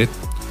appreciate it.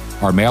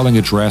 Our mailing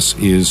address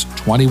is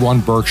 21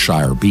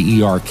 Berkshire,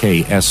 Berkshire,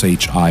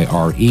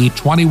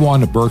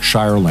 21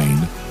 Berkshire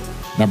Lane,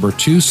 number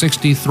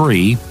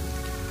 263,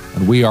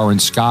 and we are in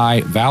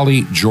Sky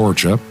Valley,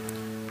 Georgia.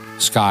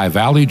 Sky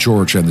Valley,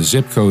 Georgia, and the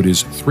zip code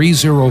is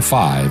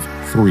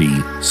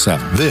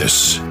 30537.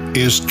 This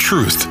is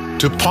Truth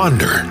to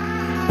Ponder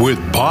with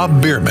Bob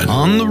Bierman.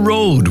 On the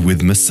road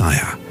with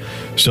Messiah.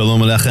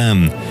 Shalom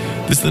Aleichem.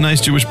 This is the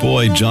nice Jewish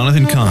boy,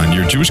 Jonathan Kahn,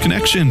 your Jewish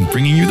connection,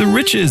 bringing you the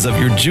riches of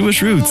your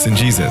Jewish roots in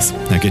Jesus.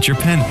 Now get your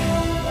pen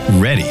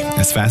ready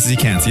as fast as you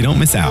can so you don't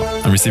miss out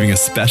on receiving a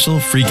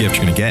special free gift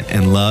you're going to get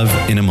and love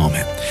in a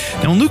moment.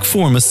 Now in Luke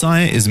 4,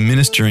 Messiah is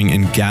ministering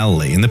in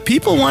Galilee, and the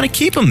people want to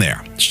keep him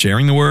there,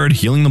 sharing the word,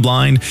 healing the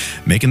blind,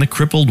 making the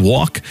crippled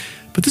walk.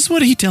 But this is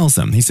what he tells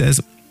them. He says,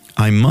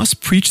 I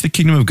must preach the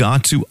kingdom of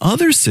God to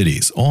other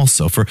cities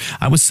also, for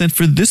I was sent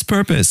for this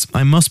purpose.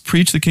 I must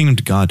preach the kingdom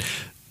of God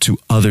to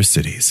other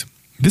cities.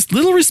 This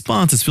little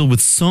response is filled with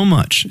so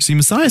much. See,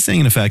 Messiah is saying,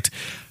 in effect,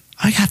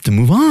 I have to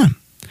move on.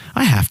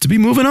 I have to be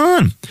moving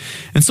on.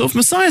 And so if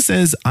Messiah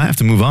says, I have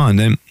to move on,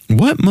 then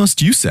what must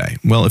you say?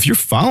 Well, if you're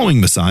following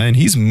Messiah and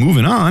he's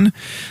moving on,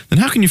 then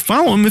how can you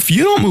follow him if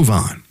you don't move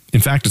on? In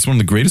fact, it's one of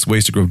the greatest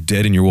ways to grow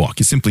dead in your walk.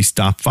 You simply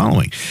stop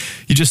following.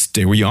 You just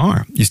stay where you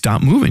are. You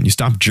stop moving. You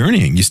stop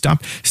journeying. You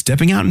stop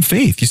stepping out in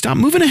faith. You stop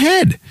moving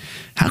ahead.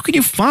 How can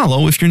you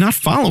follow if you're not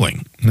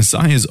following?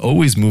 Messiah is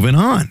always moving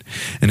on.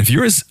 And if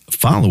you're his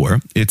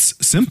follower, it's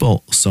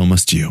simple, so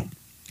must you.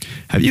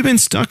 Have you been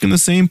stuck in the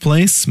same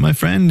place, my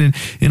friend,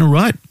 in a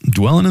rut,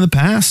 dwelling in the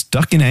past,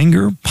 stuck in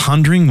anger,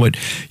 pondering what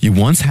you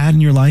once had in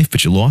your life,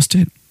 but you lost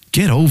it?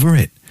 Get over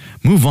it.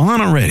 Move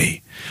on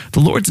already. The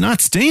Lord's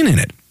not staying in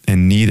it.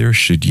 And neither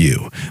should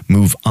you.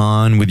 Move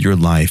on with your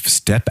life.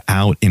 Step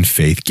out in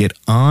faith. Get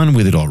on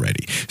with it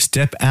already.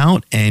 Step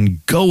out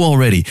and go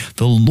already.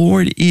 The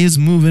Lord is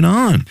moving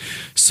on.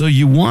 So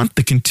you want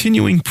the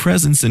continuing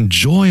presence and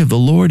joy of the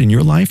Lord in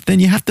your life, then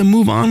you have to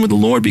move on with the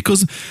Lord,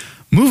 because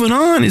moving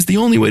on is the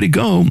only way to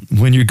go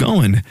when you're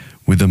going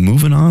with the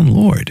moving on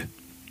Lord.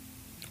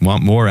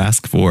 Want more?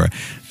 Ask for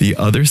the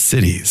other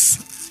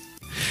cities.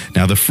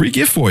 Now, the free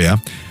gift for you,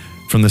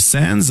 from the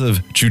sands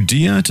of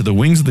Judea to the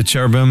wings of the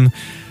cherubim,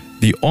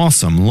 the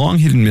awesome,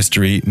 long-hidden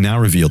mystery now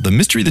revealed. The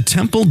mystery of the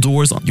temple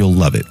doors, you'll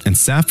love it. And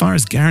Sapphire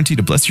is guaranteed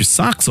to bless your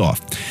socks off.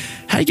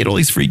 How do you get all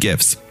these free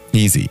gifts?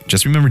 Easy.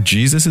 Just remember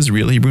Jesus'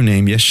 real Hebrew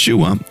name,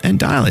 Yeshua, and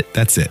dial it.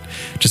 That's it.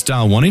 Just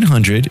dial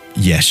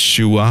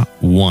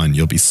 1-800-YESHUA-1.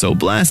 You'll be so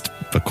blessed.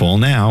 But call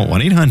now,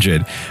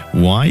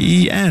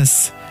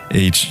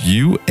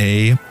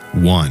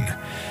 1-800-YESHUA-1.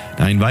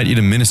 I invite you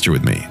to minister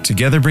with me,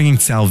 together bringing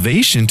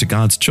salvation to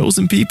God's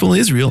chosen people,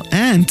 Israel,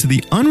 and to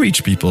the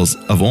unreached peoples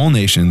of all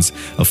nations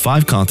of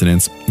 5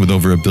 continents with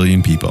over 1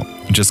 billion people.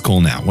 Just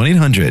call now,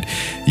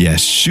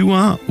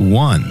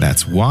 1-800-YESHUA-1.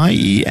 That's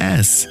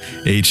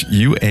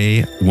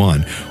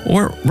YESHUA-1.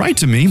 Or write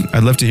to me.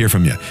 I'd love to hear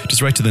from you.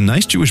 Just write to the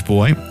Nice Jewish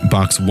Boy,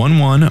 Box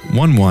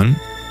 1111,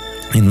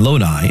 in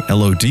Lodi,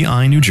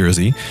 Lodi, New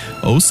Jersey,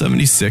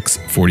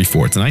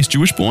 07644. It's a Nice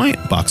Jewish Boy,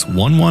 Box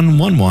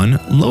 1111,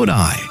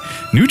 Lodi,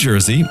 New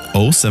Jersey,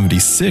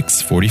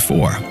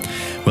 07644.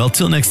 Well,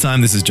 till next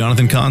time, this is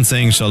Jonathan Kahn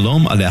saying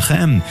Shalom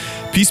Aleichem.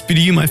 Peace be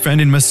to you, my friend,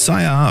 in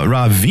Messiah,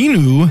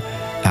 Ravinu,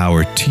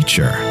 our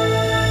teacher.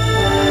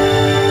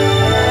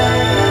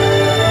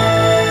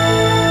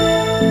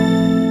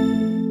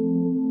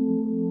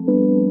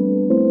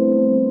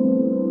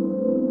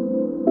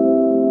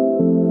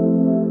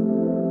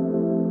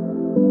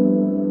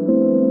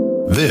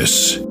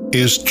 This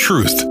is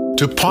Truth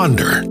to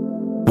Ponder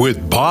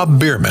with Bob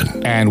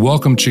Bierman. And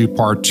welcome to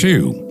part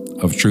 2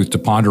 of Truth to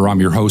Ponder. I'm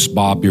your host,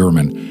 Bob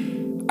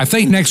Bierman. I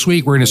think next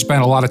week we're going to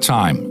spend a lot of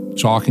time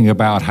talking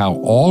about how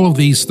all of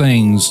these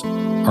things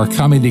are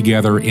coming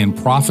together in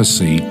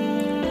prophecy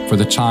for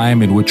the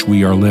time in which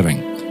we are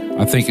living.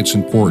 I think it's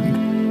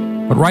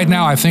important. But right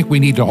now, I think we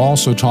need to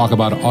also talk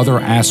about other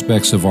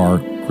aspects of our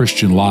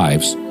Christian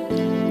lives.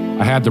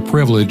 I had the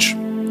privilege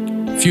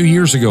a few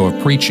years ago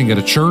of preaching at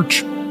a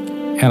church,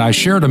 and I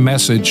shared a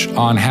message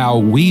on how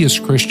we as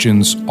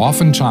Christians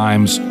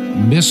oftentimes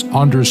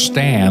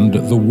misunderstand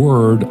the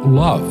word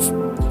love,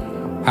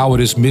 how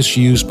it is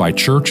misused by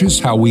churches,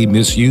 how we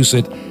misuse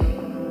it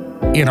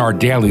in our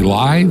daily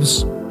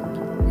lives.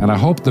 And I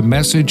hope the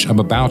message I'm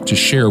about to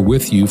share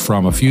with you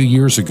from a few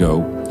years ago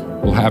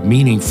will have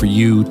meaning for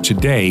you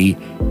today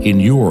in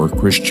your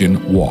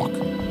Christian walk.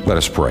 Let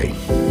us pray.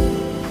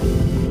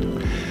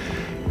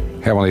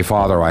 Heavenly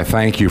Father, I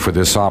thank you for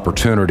this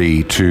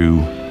opportunity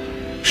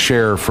to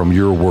share from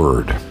your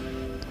word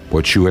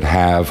what you would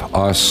have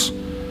us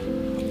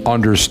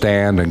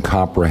understand and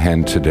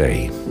comprehend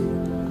today.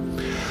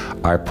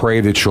 I pray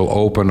that you'll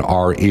open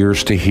our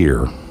ears to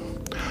hear,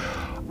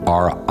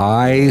 our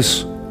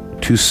eyes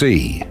to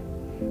see,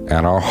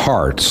 and our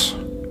hearts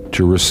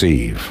to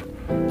receive.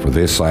 For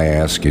this I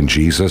ask in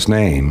Jesus'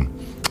 name.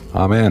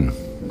 Amen.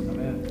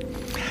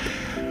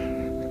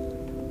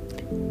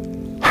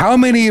 How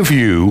many of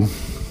you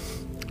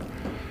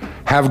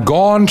have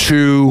gone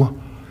to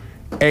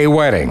a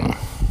wedding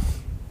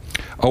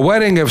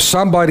of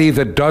somebody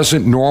that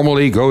doesn't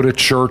normally go to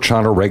church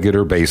on a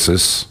regular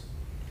basis,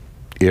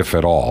 if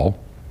at all,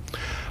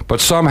 but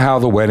somehow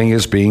the wedding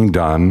is being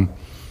done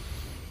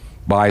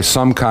by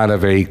some kind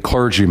of a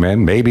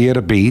clergyman, maybe at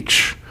a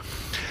beach,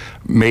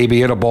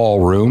 maybe at a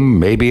ballroom,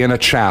 maybe in a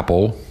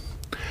chapel,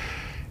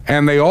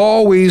 and they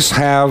always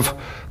have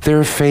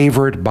their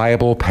favorite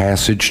Bible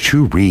passage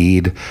to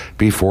read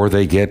before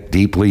they get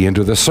deeply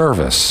into the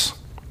service.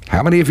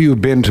 How many of you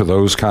have been to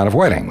those kind of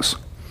weddings?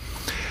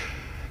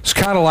 It's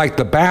kind of like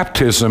the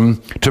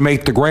baptism to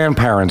make the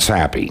grandparents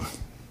happy.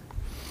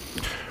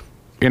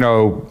 You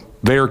know,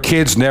 their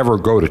kids never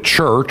go to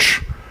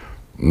church.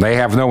 They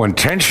have no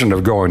intention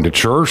of going to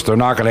church. They're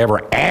not going to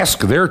ever ask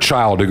their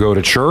child to go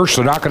to church.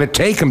 They're not going to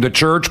take them to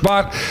church,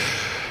 but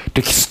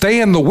to stay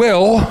in the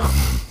will,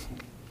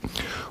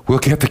 we'll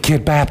get the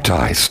kid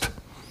baptized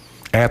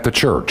at the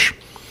church.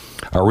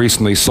 I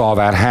recently saw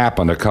that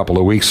happen a couple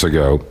of weeks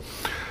ago.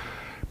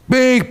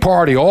 Big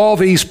party, all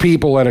these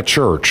people at a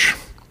church,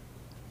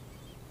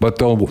 but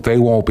they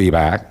won't be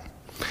back.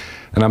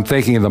 And I'm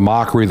thinking of the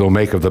mockery they'll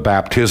make of the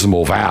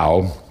baptismal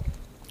vow.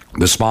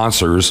 The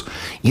sponsors,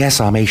 yes,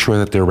 I'll make sure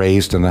that they're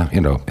raised in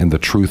the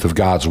truth of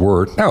God's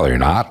word. No, they're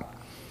not.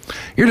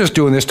 You're just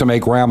doing this to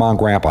make grandma and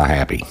grandpa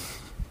happy.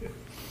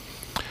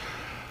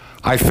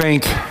 I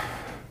think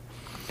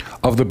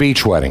of the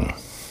beach wedding.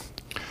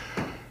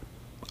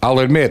 I'll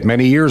admit,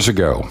 many years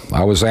ago,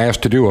 I was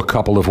asked to do a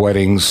couple of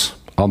weddings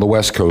on the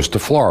west coast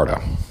of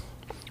Florida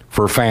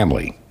for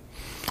family.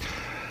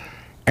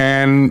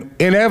 And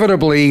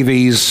inevitably,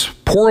 these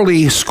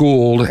poorly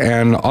schooled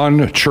and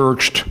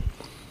unchurched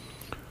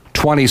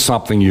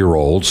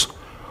 20-something-year-olds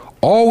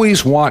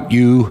always we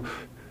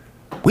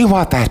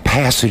want that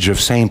passage of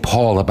St.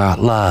 Paul about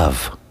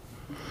love.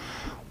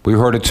 We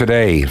heard it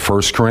today,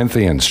 1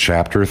 Corinthians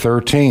chapter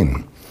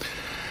 13.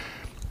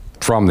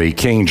 From the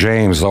King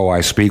James, though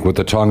I speak with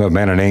the tongue of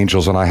men and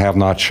angels and I have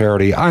not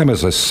charity, I'm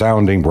as a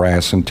sounding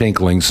brass and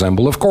tinkling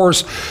cymbal. Of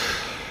course,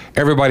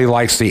 everybody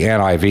likes the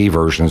NIV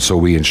version, so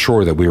we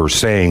ensure that we are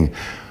saying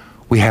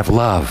we have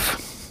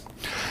love.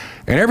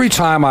 And every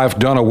time I've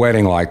done a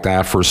wedding like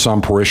that for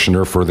some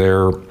parishioner, for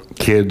their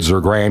kids or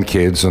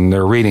grandkids, and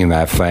they're reading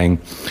that thing,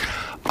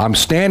 I'm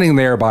standing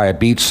there by a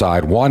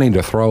beachside wanting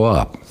to throw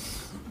up.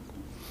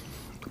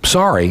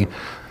 Sorry,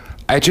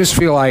 I just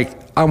feel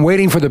like I'm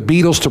waiting for the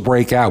Beatles to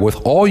break out with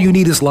All You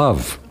Need Is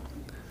Love.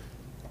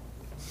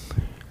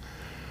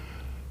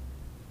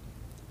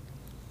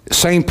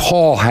 St.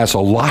 Paul has a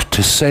lot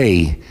to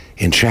say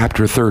in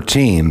chapter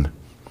 13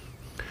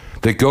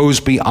 that goes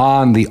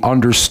beyond the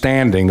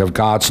understanding of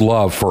God's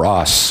love for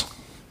us.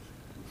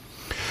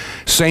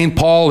 St.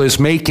 Paul is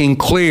making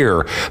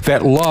clear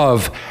that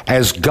love,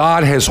 as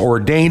God has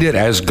ordained it,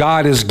 as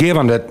God has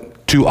given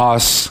it to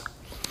us,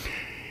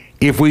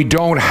 if we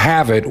don't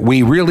have it,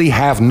 we really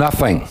have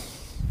nothing.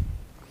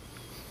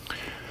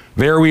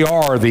 There we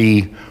are,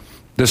 the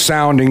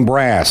sounding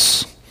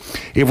brass.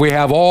 If we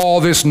have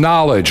all this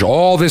knowledge,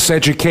 all this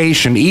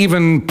education,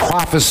 even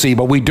prophecy,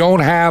 but we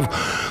don't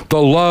have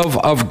the love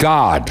of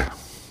God,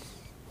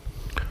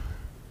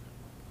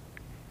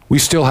 we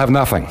still have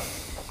nothing.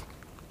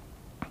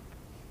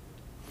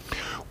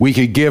 We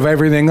could give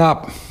everything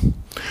up,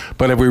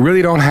 but if we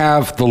really don't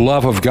have the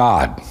love of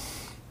God,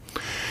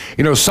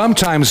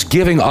 sometimes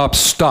giving up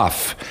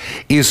stuff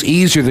is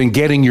easier than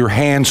getting your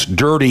hands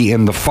dirty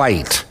in the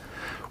fight,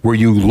 where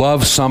you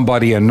love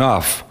somebody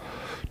enough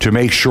to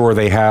make sure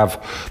they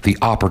have the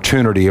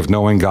opportunity of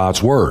knowing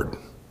God's word.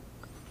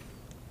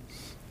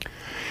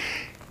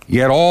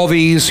 Yet all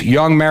these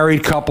young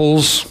married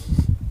couples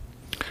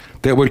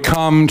that would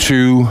come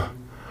to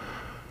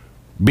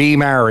be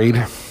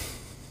married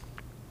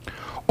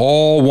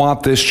all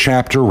want this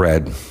chapter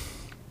read.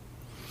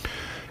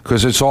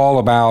 because it's all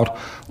about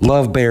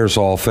love bears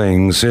all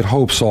things, it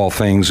hopes all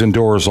things,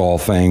 endures all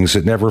things,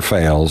 it never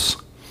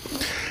fails.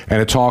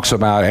 And it talks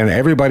about, and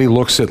everybody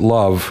looks at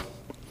love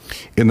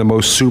in the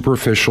most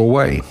superficial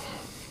way.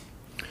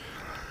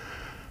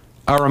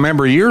 I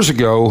remember years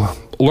ago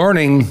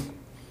learning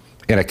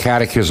in a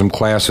catechism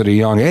class at a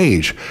young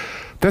age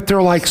that there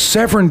are like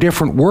 7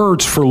 different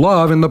words for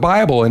love in the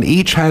Bible, and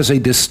each has a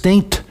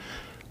distinct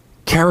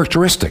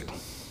characteristic.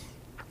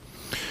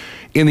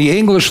 In the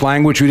English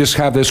language, we just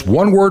have this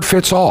one word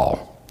fits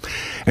all.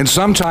 And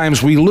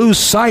sometimes we lose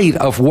sight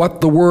of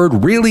what the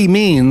word really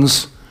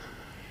means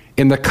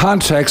in the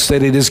context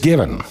that it is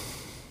given.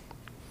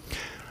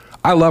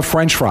 I love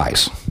French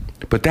fries,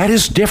 but that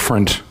is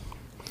different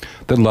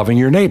than loving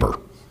your neighbor.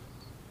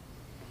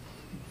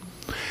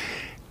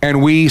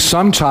 And we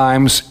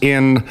sometimes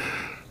in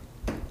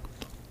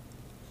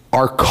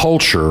our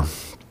culture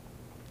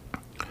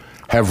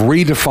have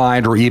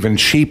redefined or even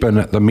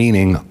cheapened the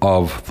meaning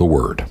of the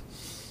word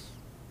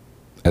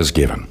as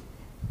given.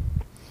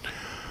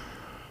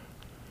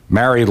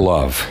 Married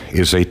love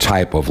is a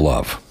type of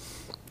love.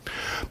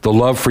 The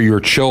love for your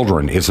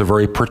children is a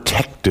very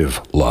protective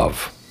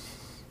love.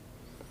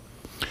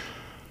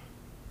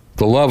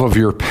 The love of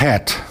your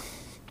pet,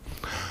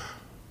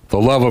 the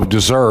love of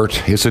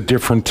dessert, is a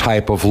different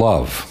type of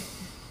love.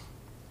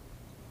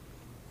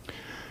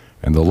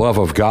 And the love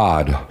of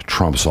God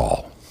trumps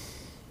all.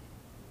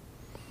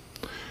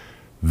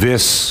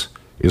 This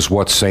is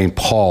what St.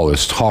 Paul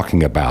is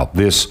talking about.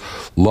 This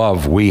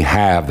love we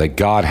have that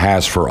God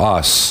has for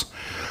us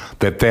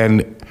that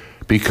then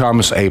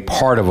becomes a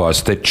part of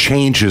us, that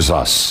changes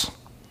us,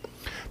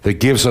 that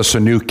gives us a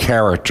new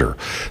character,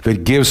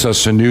 that gives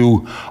us a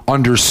new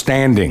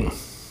understanding.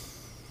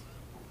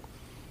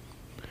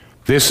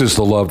 This is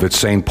the love that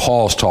St.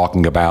 Paul's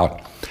talking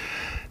about,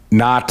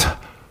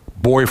 not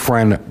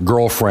boyfriend,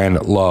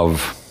 girlfriend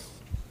love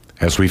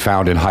as we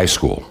found in high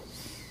school.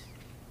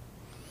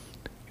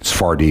 It's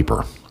far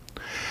deeper.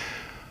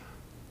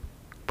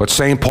 But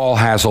St. Paul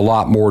has a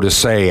lot more to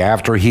say.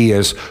 After he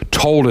has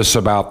told us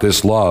about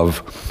this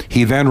love,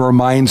 he then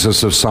reminds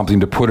us of something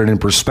to put it in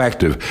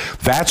perspective.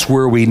 That's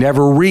where we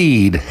never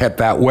read at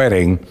that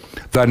wedding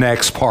the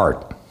next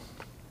part.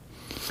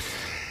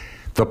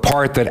 The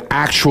part that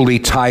actually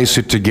ties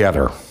it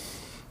together.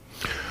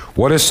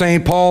 What does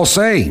St. Paul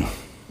say?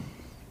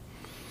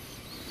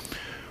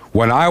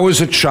 When I was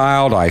a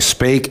child, I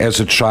spake as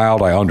a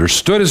child, I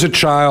understood as a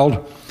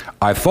child,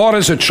 I thought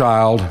as a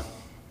child,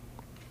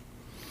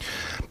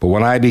 but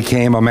when I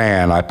became a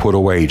man, I put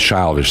away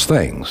childish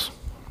things.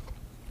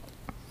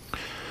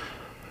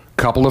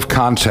 Couple of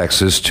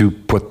contexts to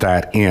put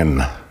that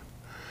in.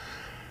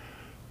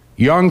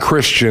 Young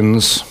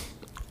Christians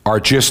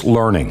are just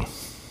learning.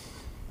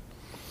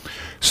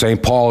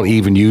 St. Paul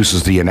even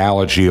uses the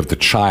analogy of the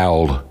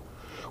child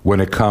when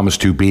it comes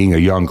to being a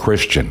young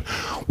Christian.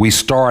 We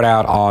start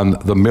out on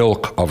the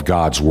milk of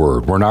God's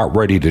word. We're not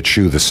ready to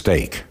chew the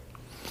steak.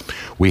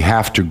 We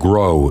have to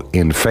grow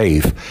in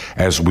faith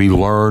as we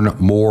learn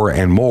more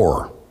and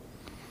more.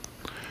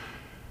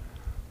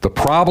 The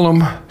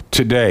problem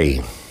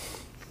today,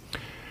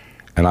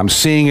 and I'm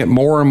seeing it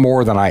more and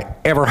more than I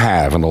ever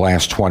have in the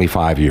last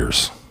 25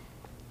 years,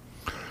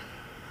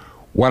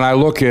 when I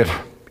look at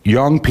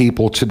young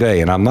people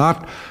today, and I'm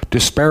not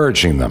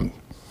disparaging them,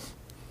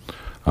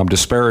 I'm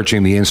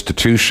disparaging the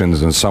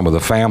institutions and some of the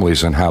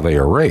families and how they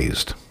are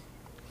raised,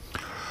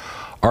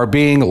 are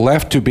being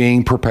left to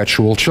being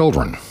perpetual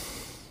children.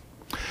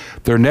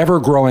 They're never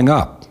growing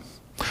up.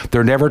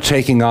 They're never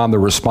taking on the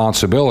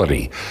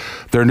responsibility.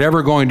 They're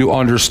never going to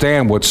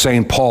understand what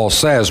St. Paul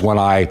says, when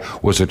I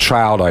was a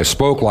child, I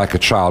spoke like a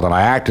child and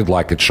I acted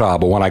like a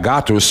child. But when I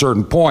got to a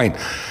certain point,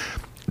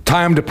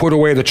 time to put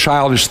away the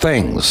childish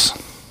things.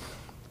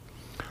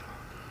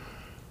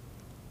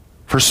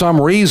 For some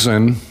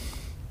reason,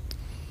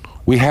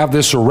 we have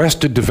this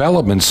arrested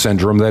development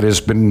syndrome that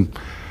has been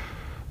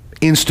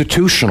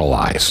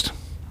institutionalized.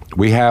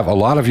 We have a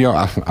lot of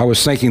young, I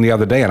was thinking the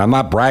other day, and I'm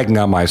not bragging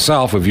on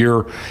myself, if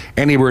you're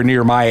anywhere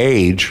near my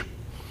age,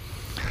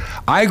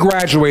 I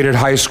graduated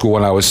high school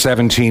when I was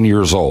 17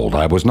 years old.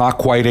 I was not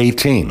quite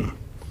 18.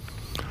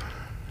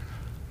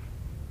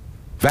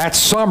 That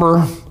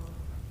summer,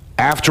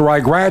 after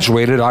I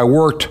graduated, I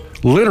worked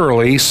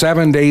literally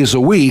 7 days a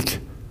week,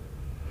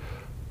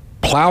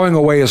 plowing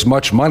away as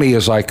much money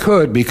as I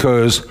could,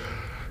 because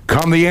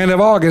come the end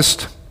of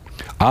August,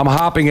 I'm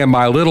hopping in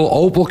my little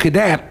Opel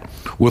Kadett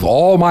with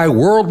all my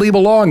worldly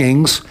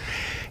belongings,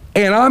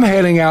 and I'm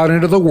heading out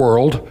into the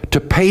world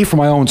to pay for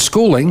my own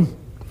schooling,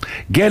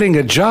 getting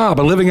a job,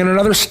 and living in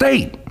another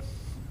state.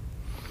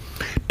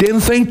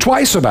 Didn't think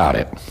twice about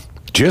it.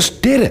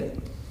 Just did it.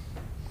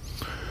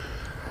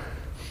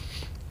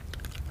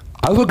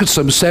 I look at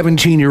some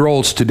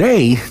 17-year-olds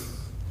today,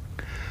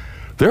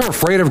 they're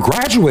afraid of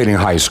graduating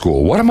high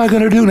school. What am I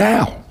going to do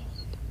now?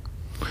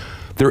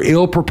 They're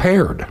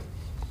ill-prepared.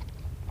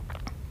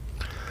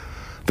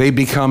 They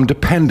become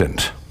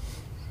dependent.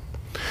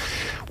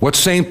 What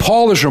St.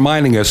 Paul is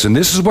reminding us, and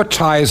this is what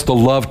ties the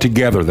love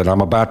together that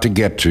I'm about to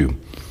get to,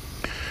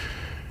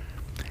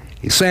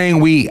 He's saying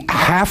we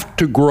have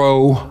to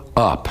grow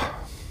up.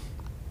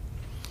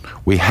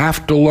 We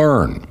have to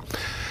learn.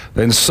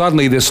 Then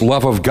suddenly this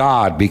love of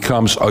God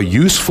becomes a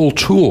useful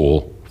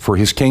tool for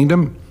his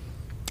kingdom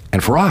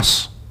and for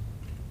us.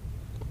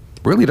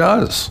 It really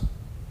does.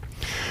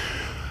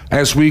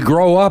 As we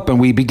grow up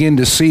and we begin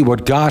to see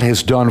what God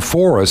has done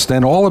for us,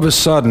 then all of a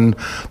sudden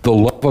the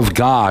love of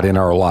God in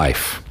our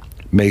life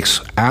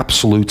makes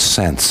absolute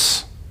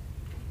sense.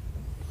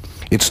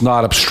 It's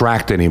not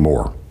abstract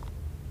anymore.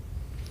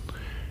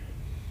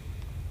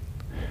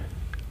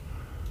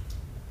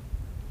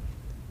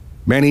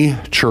 Many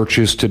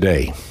churches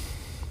today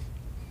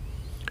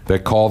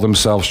that call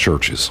themselves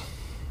churches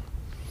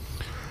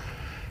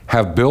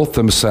have built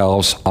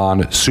themselves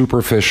on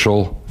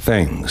superficial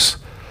things.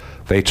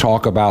 They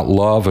talk about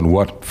love and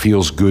what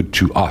feels good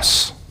to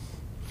us,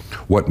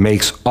 what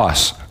makes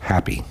us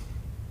happy.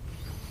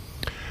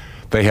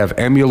 They have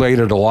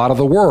emulated a lot of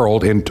the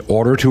world in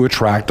order to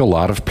attract a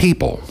lot of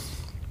people.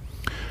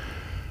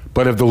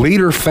 But if the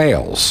leader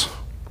fails,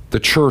 the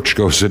church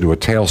goes into a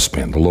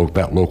tailspin,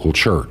 that local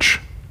church.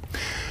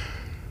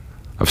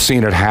 I've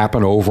seen it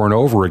happen over and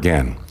over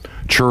again.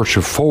 Church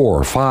of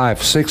 4,000,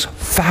 5,000,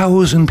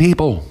 6,000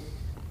 people.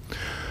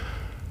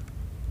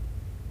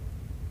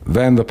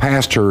 Then the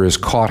pastor is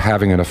caught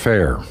having an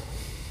affair,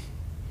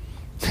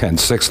 and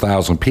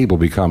 6,000 people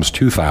becomes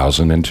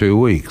 2,000 in 2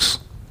 weeks.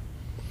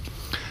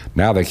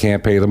 Now they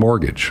can't pay the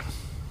mortgage.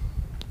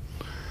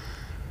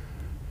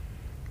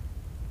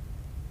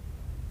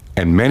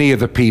 And many of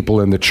the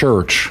people in the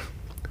church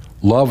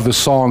love the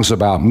songs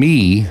about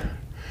me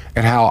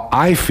and how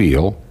I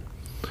feel,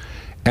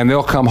 and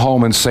they'll come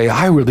home and say,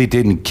 I really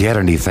didn't get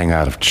anything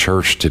out of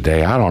church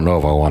today. I don't know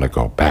if I want to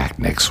go back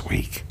next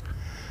week.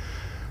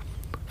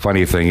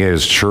 Funny thing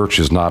is, church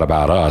is not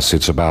about us.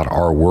 It's about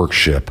our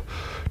worship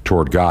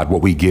toward God,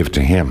 what we give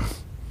to him.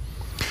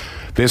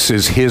 This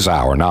is his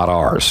hour, not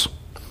ours.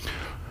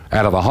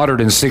 Out of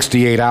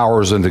 168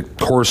 hours in the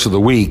course of the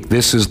week,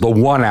 this is the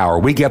 1 hour.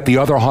 We get the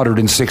other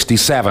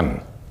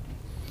 167.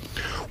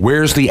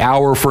 Where's the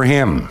hour for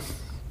him?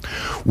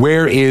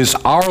 Where is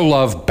our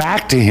love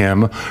back to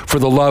him for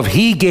the love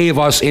he gave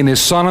us in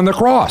his son on the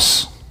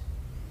cross?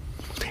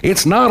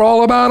 It's not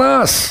all about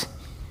us.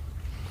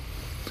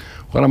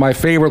 One of my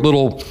favorite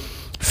little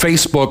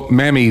Facebook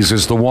memes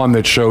is the one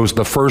that shows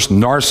the first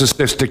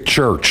narcissistic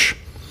church,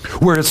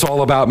 where it's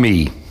all about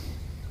me.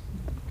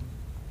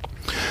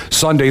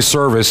 Sunday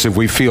service if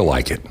we feel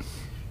like it.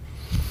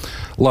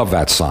 Love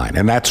that sign.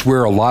 And that's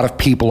where a lot of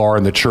people are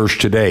in the church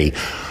today.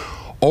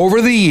 Over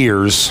the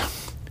years,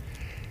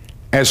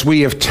 as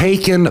we have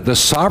taken the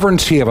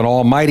sovereignty of an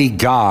almighty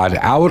God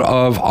out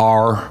of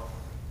our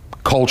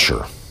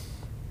culture,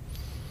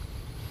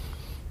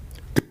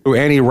 go to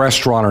any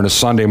restaurant on a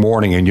Sunday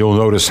morning and you'll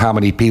notice how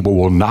many people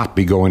will not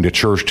be going to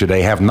church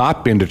today, have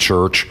not been to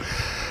church,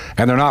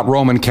 and they're not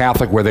Roman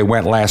Catholic where they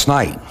went last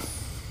night.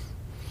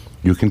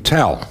 You can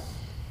tell.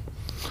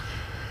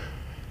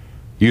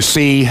 You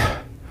see,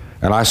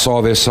 and I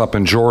saw this up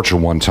in Georgia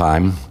one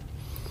time,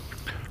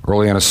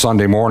 early on a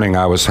Sunday morning,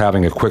 I was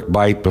having a quick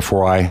bite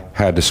before I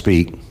had to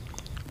speak.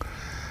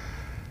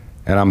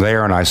 And I'm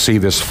there and I see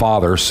this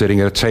father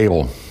sitting at a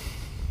table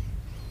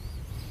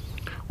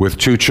with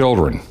 2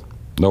 children,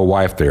 no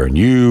wife there. And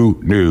you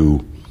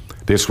knew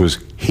this was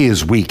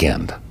his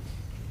weekend.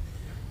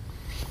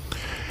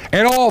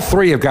 And all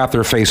 3 have got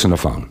their face in the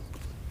phone.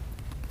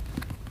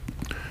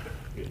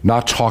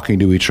 Not talking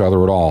to each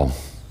other at all.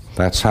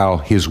 That's how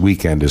his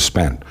weekend is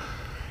spent,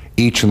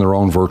 each in their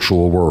own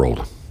virtual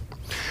world.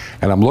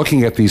 And I'm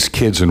looking at these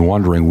kids and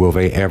wondering, will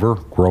they ever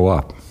grow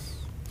up?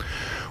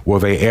 Will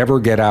they ever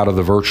get out of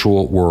the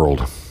virtual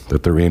world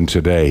that they're in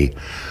today?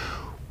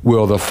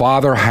 Will the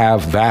Father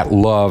have that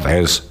love,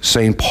 as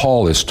St.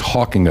 Paul is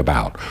talking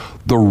about,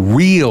 the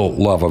real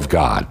love of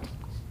God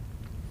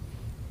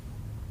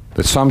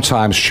that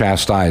sometimes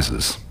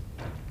chastises,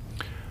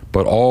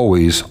 but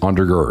always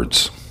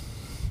undergirds,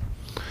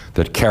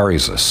 that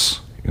carries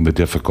us in the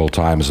difficult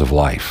times of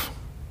life?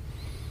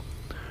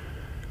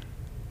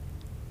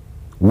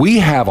 We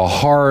have a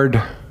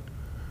hard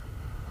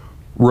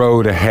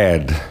road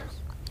ahead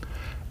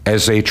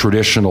as a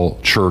traditional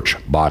church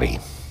body.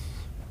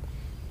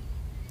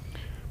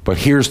 But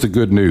here's the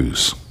good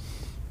news.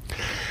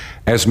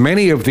 As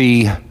many of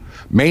the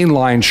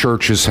mainline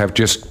churches have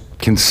just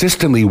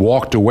consistently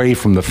walked away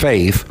from the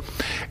faith,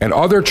 and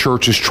other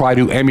churches try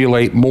to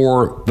emulate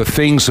more the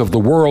things of the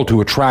world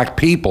to attract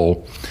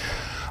people,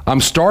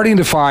 I'm starting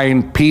to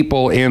find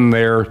people in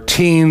their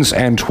teens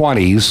and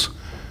 20s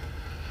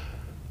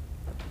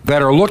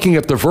that are looking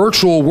at the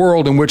virtual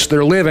world in which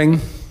they're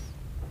living,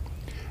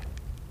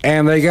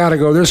 and they got to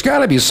go, there's got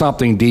to be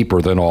something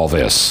deeper than all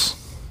this.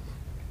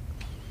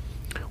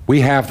 We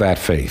have that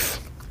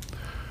faith.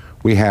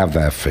 We have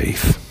that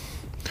faith.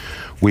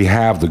 We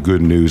have the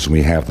good news, and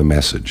we have the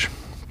message.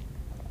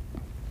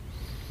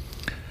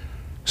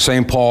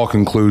 St. Paul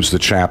concludes the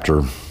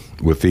chapter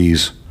with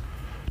these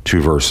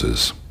 2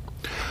 verses.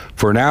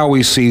 For now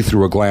we see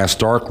through a glass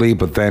darkly,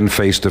 but then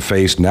face to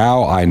face.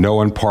 Now I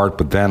know in part,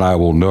 but then I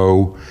will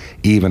know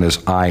even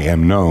as I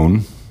am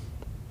known.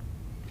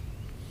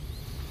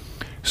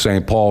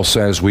 St. Paul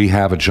says we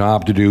have a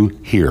job to do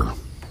here.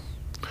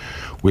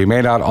 We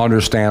may not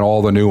understand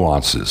all the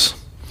nuances.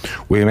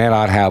 We may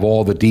not have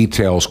all the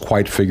details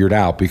quite figured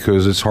out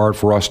because it's hard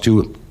for us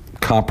to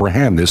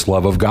comprehend this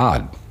love of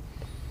God.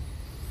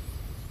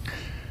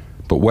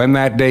 But when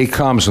that day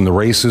comes and the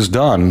race is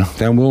done,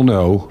 then we'll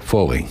know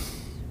fully.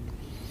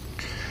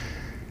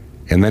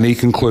 And then he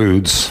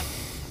concludes,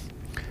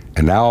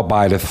 and now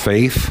abideth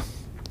faith,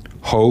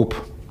 hope,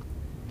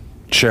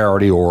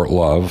 charity, or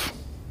love.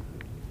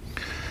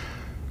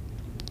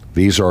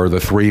 These are the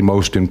three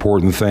most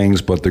important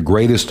things, but the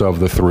greatest of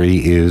the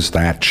three is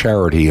that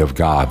charity of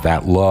God,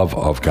 that love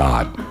of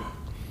God.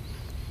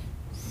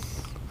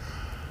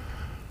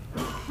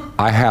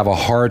 I have a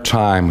hard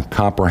time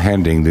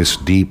comprehending this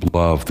deep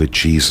love that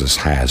Jesus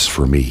has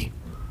for me.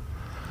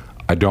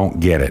 I don't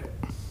get it.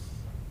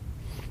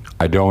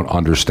 I don't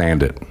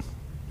understand it.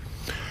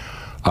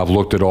 I've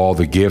looked at all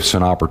the gifts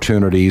and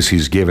opportunities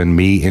he's given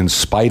me in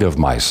spite of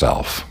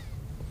myself.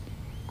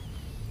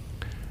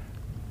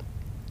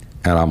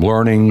 And I'm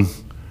learning,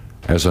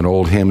 as an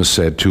old hymn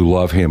said, to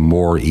love him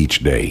more each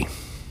day.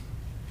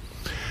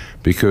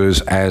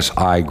 Because as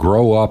I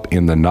grow up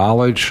in the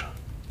knowledge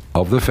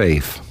of the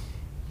faith,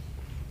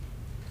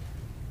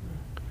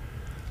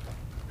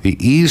 the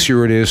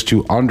easier it is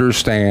to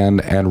understand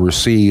and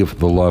receive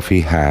the love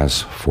he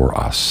has for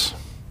us.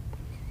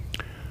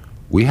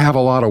 We have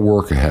a lot of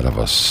work ahead of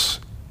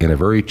us in a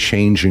very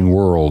changing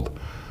world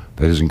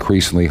that is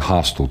increasingly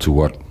hostile to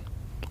what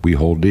we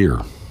hold dear.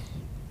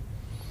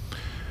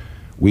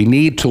 We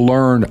need to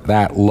learn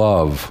that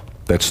love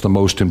that's the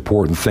most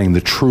important thing,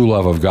 the true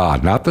love of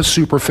God, not the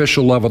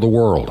superficial love of the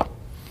world.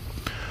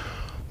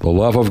 The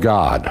love of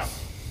God.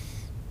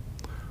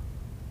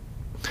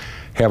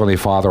 Heavenly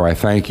Father, I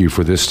thank you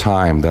for this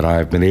time that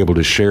I've been able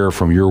to share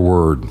from your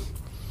word.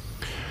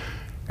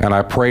 And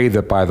I pray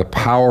that by the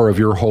power of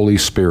your Holy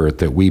Spirit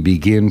that we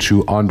begin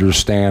to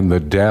understand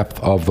the depth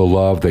of the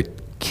love that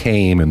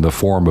came in the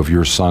form of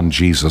your Son,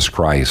 Jesus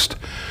Christ.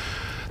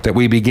 That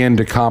we begin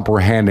to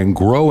comprehend and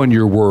grow in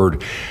your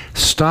word.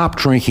 Stop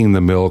drinking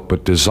the milk,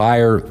 but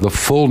desire the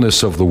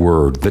fullness of the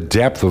word, the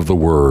depth of the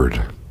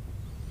word.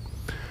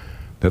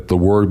 That the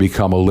word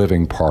become a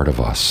living part of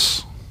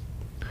us.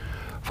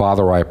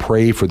 Father, I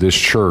pray for this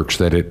church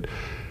that it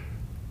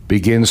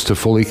begins to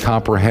fully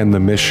comprehend the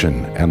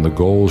mission and the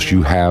goals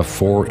you have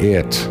for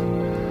it,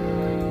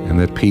 and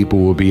that people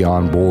will be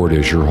on board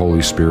as your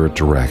Holy Spirit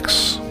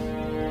directs.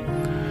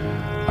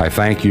 I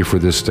thank you for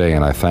this day,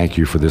 and I thank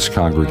you for this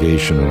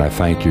congregation, and I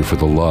thank you for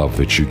the love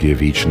that you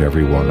give each and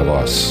every one of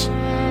us.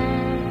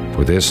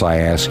 For this I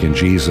ask in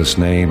Jesus'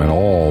 name, and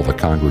all the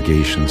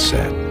congregation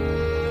said,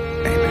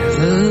 Amen.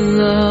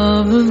 The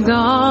love of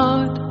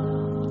God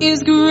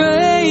is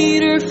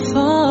greater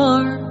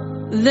far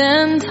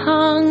than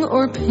tongue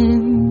or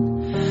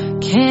pen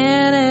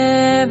can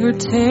ever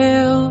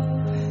tell.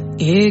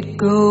 It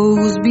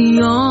goes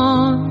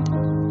beyond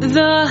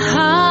the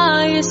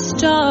highest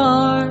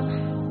star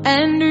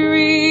and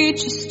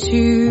reaches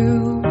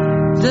to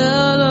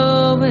the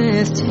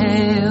lowest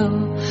hell.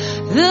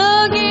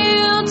 The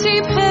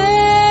guilty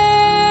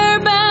pair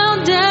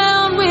bowed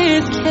down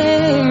with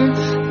care.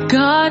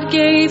 God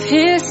gave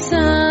his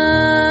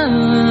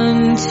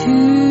Son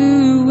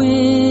to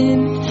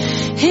win.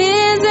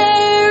 His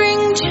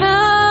erring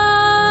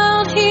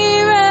child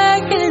he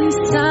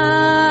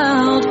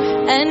reconciled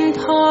and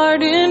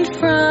pardoned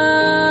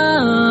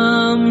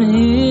from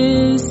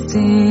his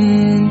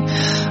sin.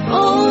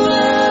 Oh,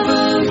 love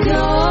of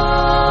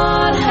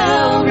God,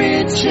 how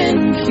rich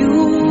and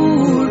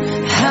pure,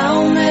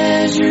 how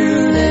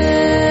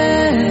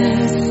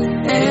measureless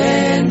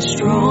and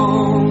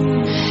strong.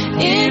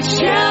 It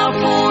shall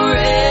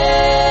forevermore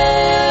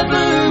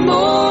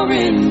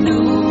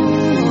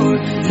endure,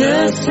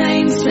 the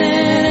saints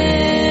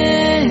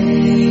and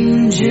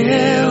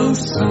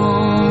angels'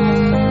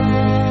 song.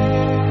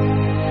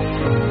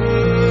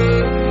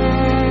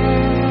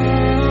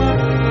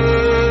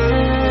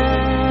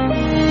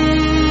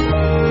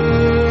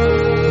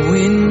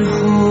 When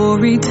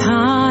hoary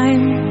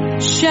time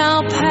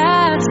shall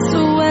pass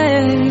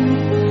away,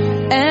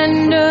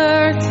 and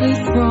earthly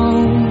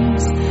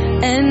thrones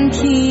and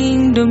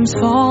kingdoms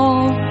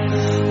fall,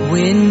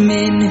 when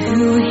men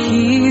who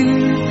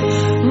hear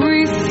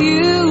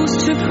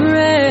refuse to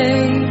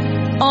pray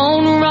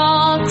on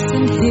rocks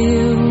and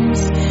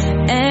hills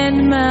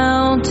and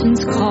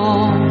mountains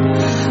call,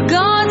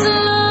 God's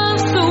love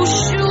so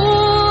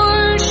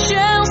sure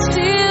shall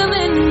still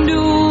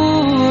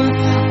endure,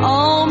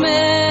 all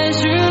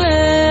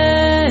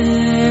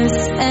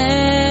measureless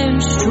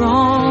and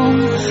strong,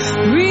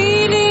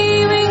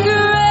 redeeming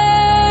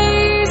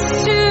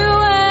grace to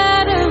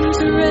Adam's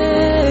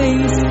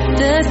race,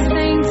 the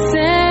saints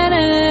and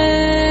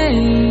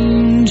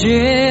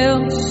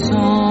angels'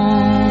 song.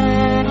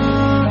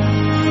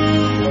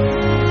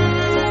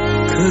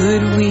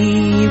 Could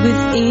we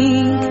with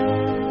ink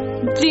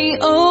the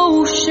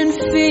ocean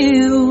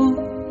fill,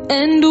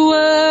 and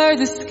were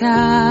the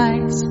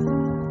skies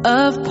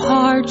of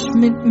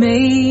parchment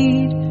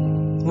made,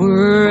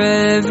 were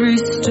every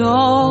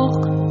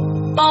stalk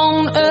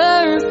on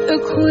earth a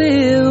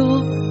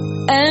quill,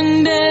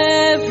 and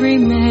every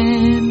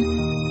man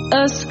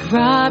a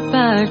scribe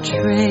by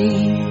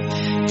trade,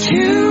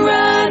 to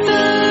write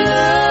the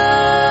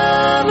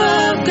love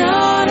of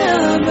God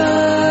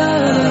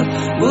above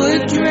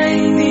would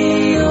drain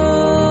the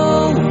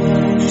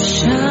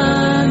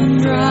ocean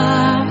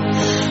dry,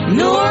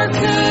 nor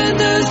could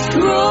the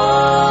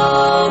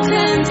scroll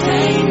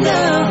contain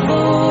the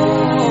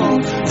whole,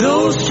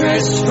 though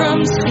stretched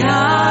from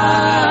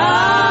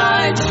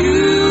sky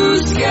to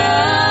sky.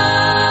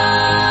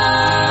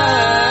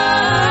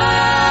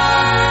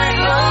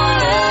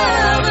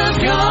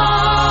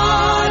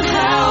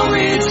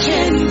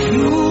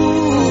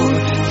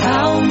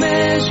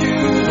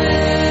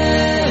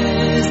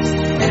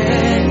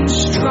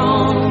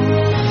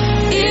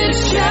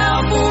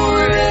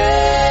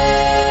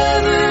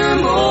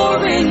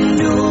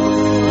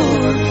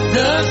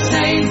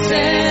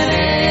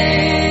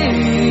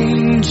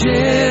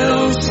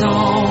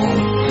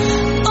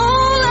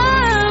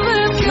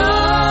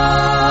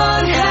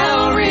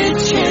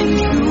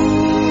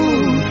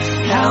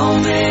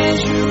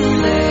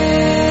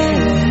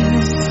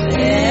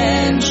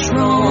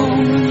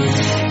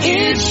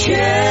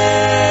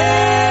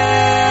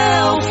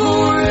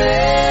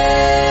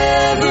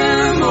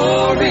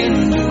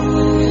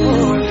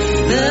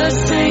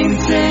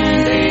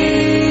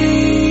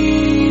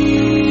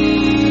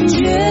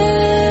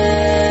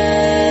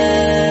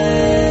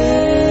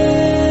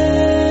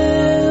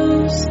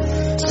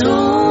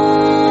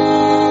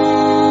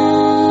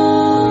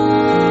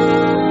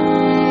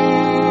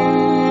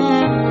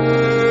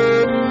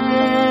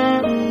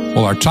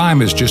 Our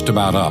time is just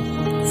about up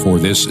for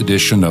this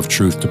edition of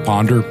Truth to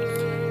Ponder.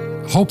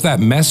 Hope that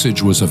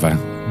message was of a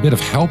bit of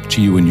help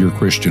to you in your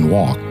Christian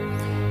walk.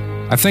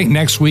 I think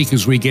next week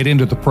as we get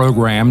into the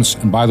programs,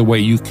 and by the way,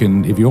 you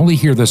can, if you only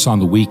hear this on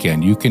the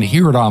weekend, you can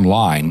hear it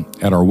online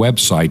at our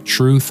website,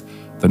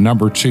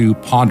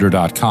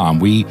 truth2ponder.com.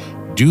 We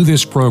do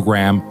this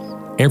program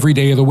every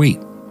day of the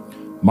week,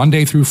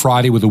 Monday through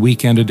Friday with a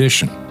weekend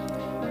edition.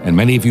 And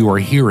many of you are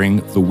hearing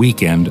the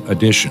weekend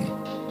edition.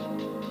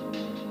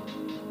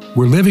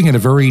 We're living in a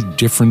very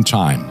different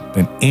time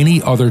than any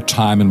other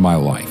time in my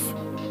life.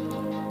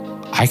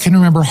 I can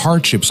remember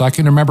hardships. I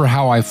can remember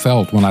how I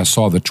felt when I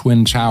saw the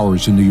Twin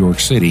Towers in New York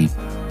City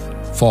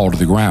fall to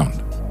the ground.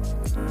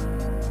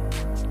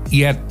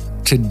 Yet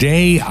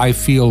today I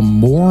feel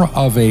more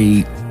of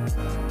an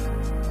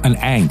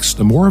angst,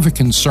 more of a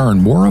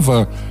concern, more of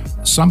a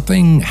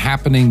something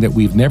happening that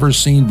we've never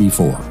seen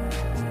before.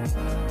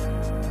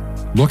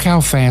 Look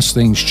how fast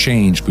things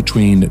changed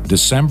between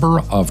December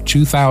of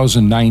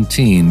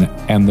 2019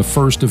 and the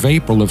 1st of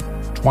April of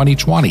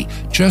 2020.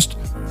 Just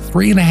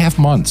 3.5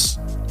 months.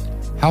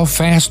 How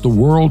fast the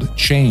world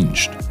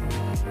changed.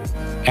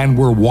 And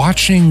we're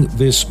watching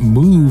this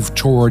move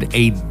toward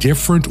a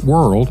different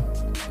world.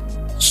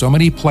 So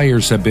many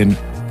players have been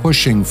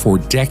pushing for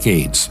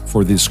decades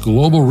for this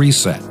global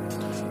reset.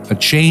 A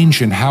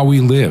change in how we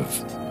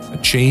live. A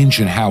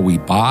change in how we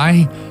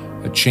buy.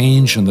 A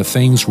change in the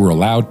things we're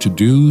allowed to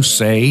do,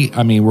 say.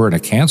 I mean, we're in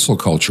a cancel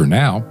culture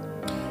now.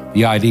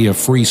 The idea of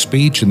free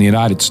speech in the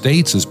United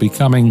States is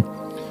becoming,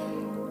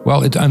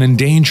 well, it's an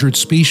endangered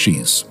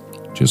species,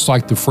 just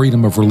like the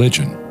freedom of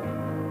religion.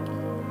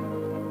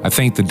 I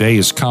think the day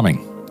is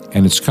coming,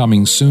 and it's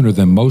coming sooner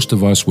than most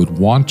of us would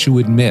want to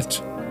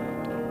admit.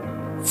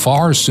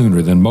 Far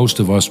sooner than most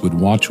of us would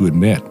want to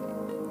admit.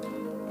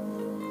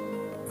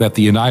 That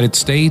the United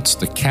States,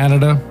 the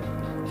Canada,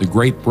 the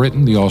Great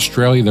Britain, the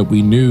Australia that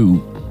we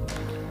knew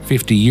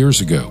 50 years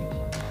ago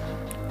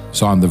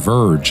is on the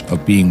verge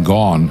of being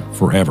gone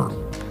forever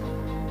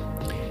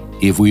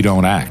if we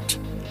don't act.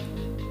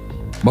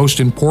 Most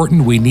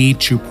important, we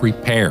need to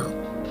prepare.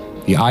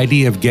 The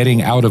idea of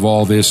getting out of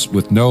all this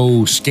with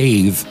no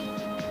scathe,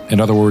 in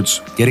other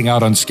words, getting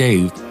out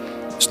unscathed,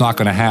 it's not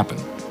going to happen.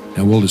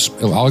 And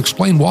I'll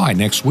explain why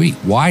next week,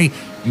 why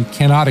you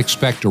cannot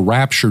expect a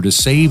rapture to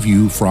save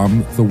you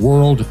from the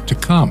world to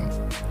come.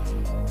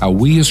 How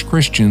we as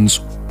Christians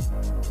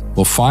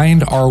will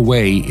find our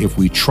way if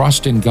we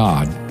trust in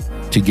God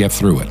to get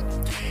through it.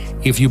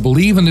 If you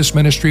believe in this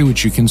ministry,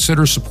 would you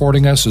consider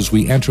supporting us as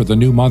we enter the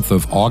new month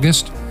of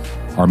August?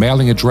 Our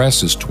mailing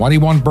address is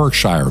 21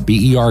 Berkshire,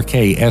 Berkshire,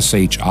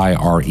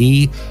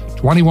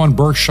 21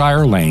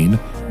 Berkshire Lane,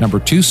 number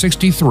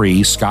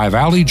 263, Sky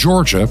Valley,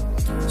 Georgia.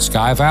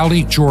 Sky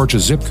Valley, Georgia,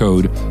 zip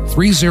code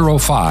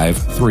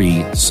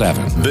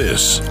 30537.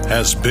 This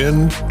has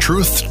been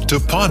Truth to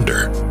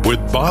Ponder with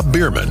Bob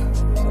Bierman.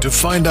 To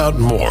find out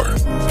more,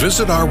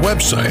 visit our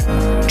website,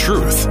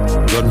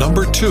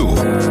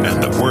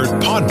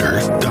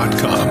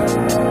 truth2ponder.com.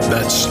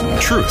 That's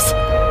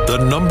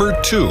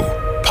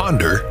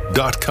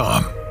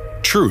truth2ponder.com.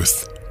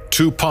 Truth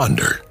to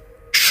Ponder,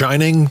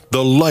 shining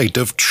the light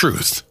of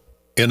truth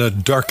in a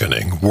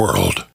darkening world.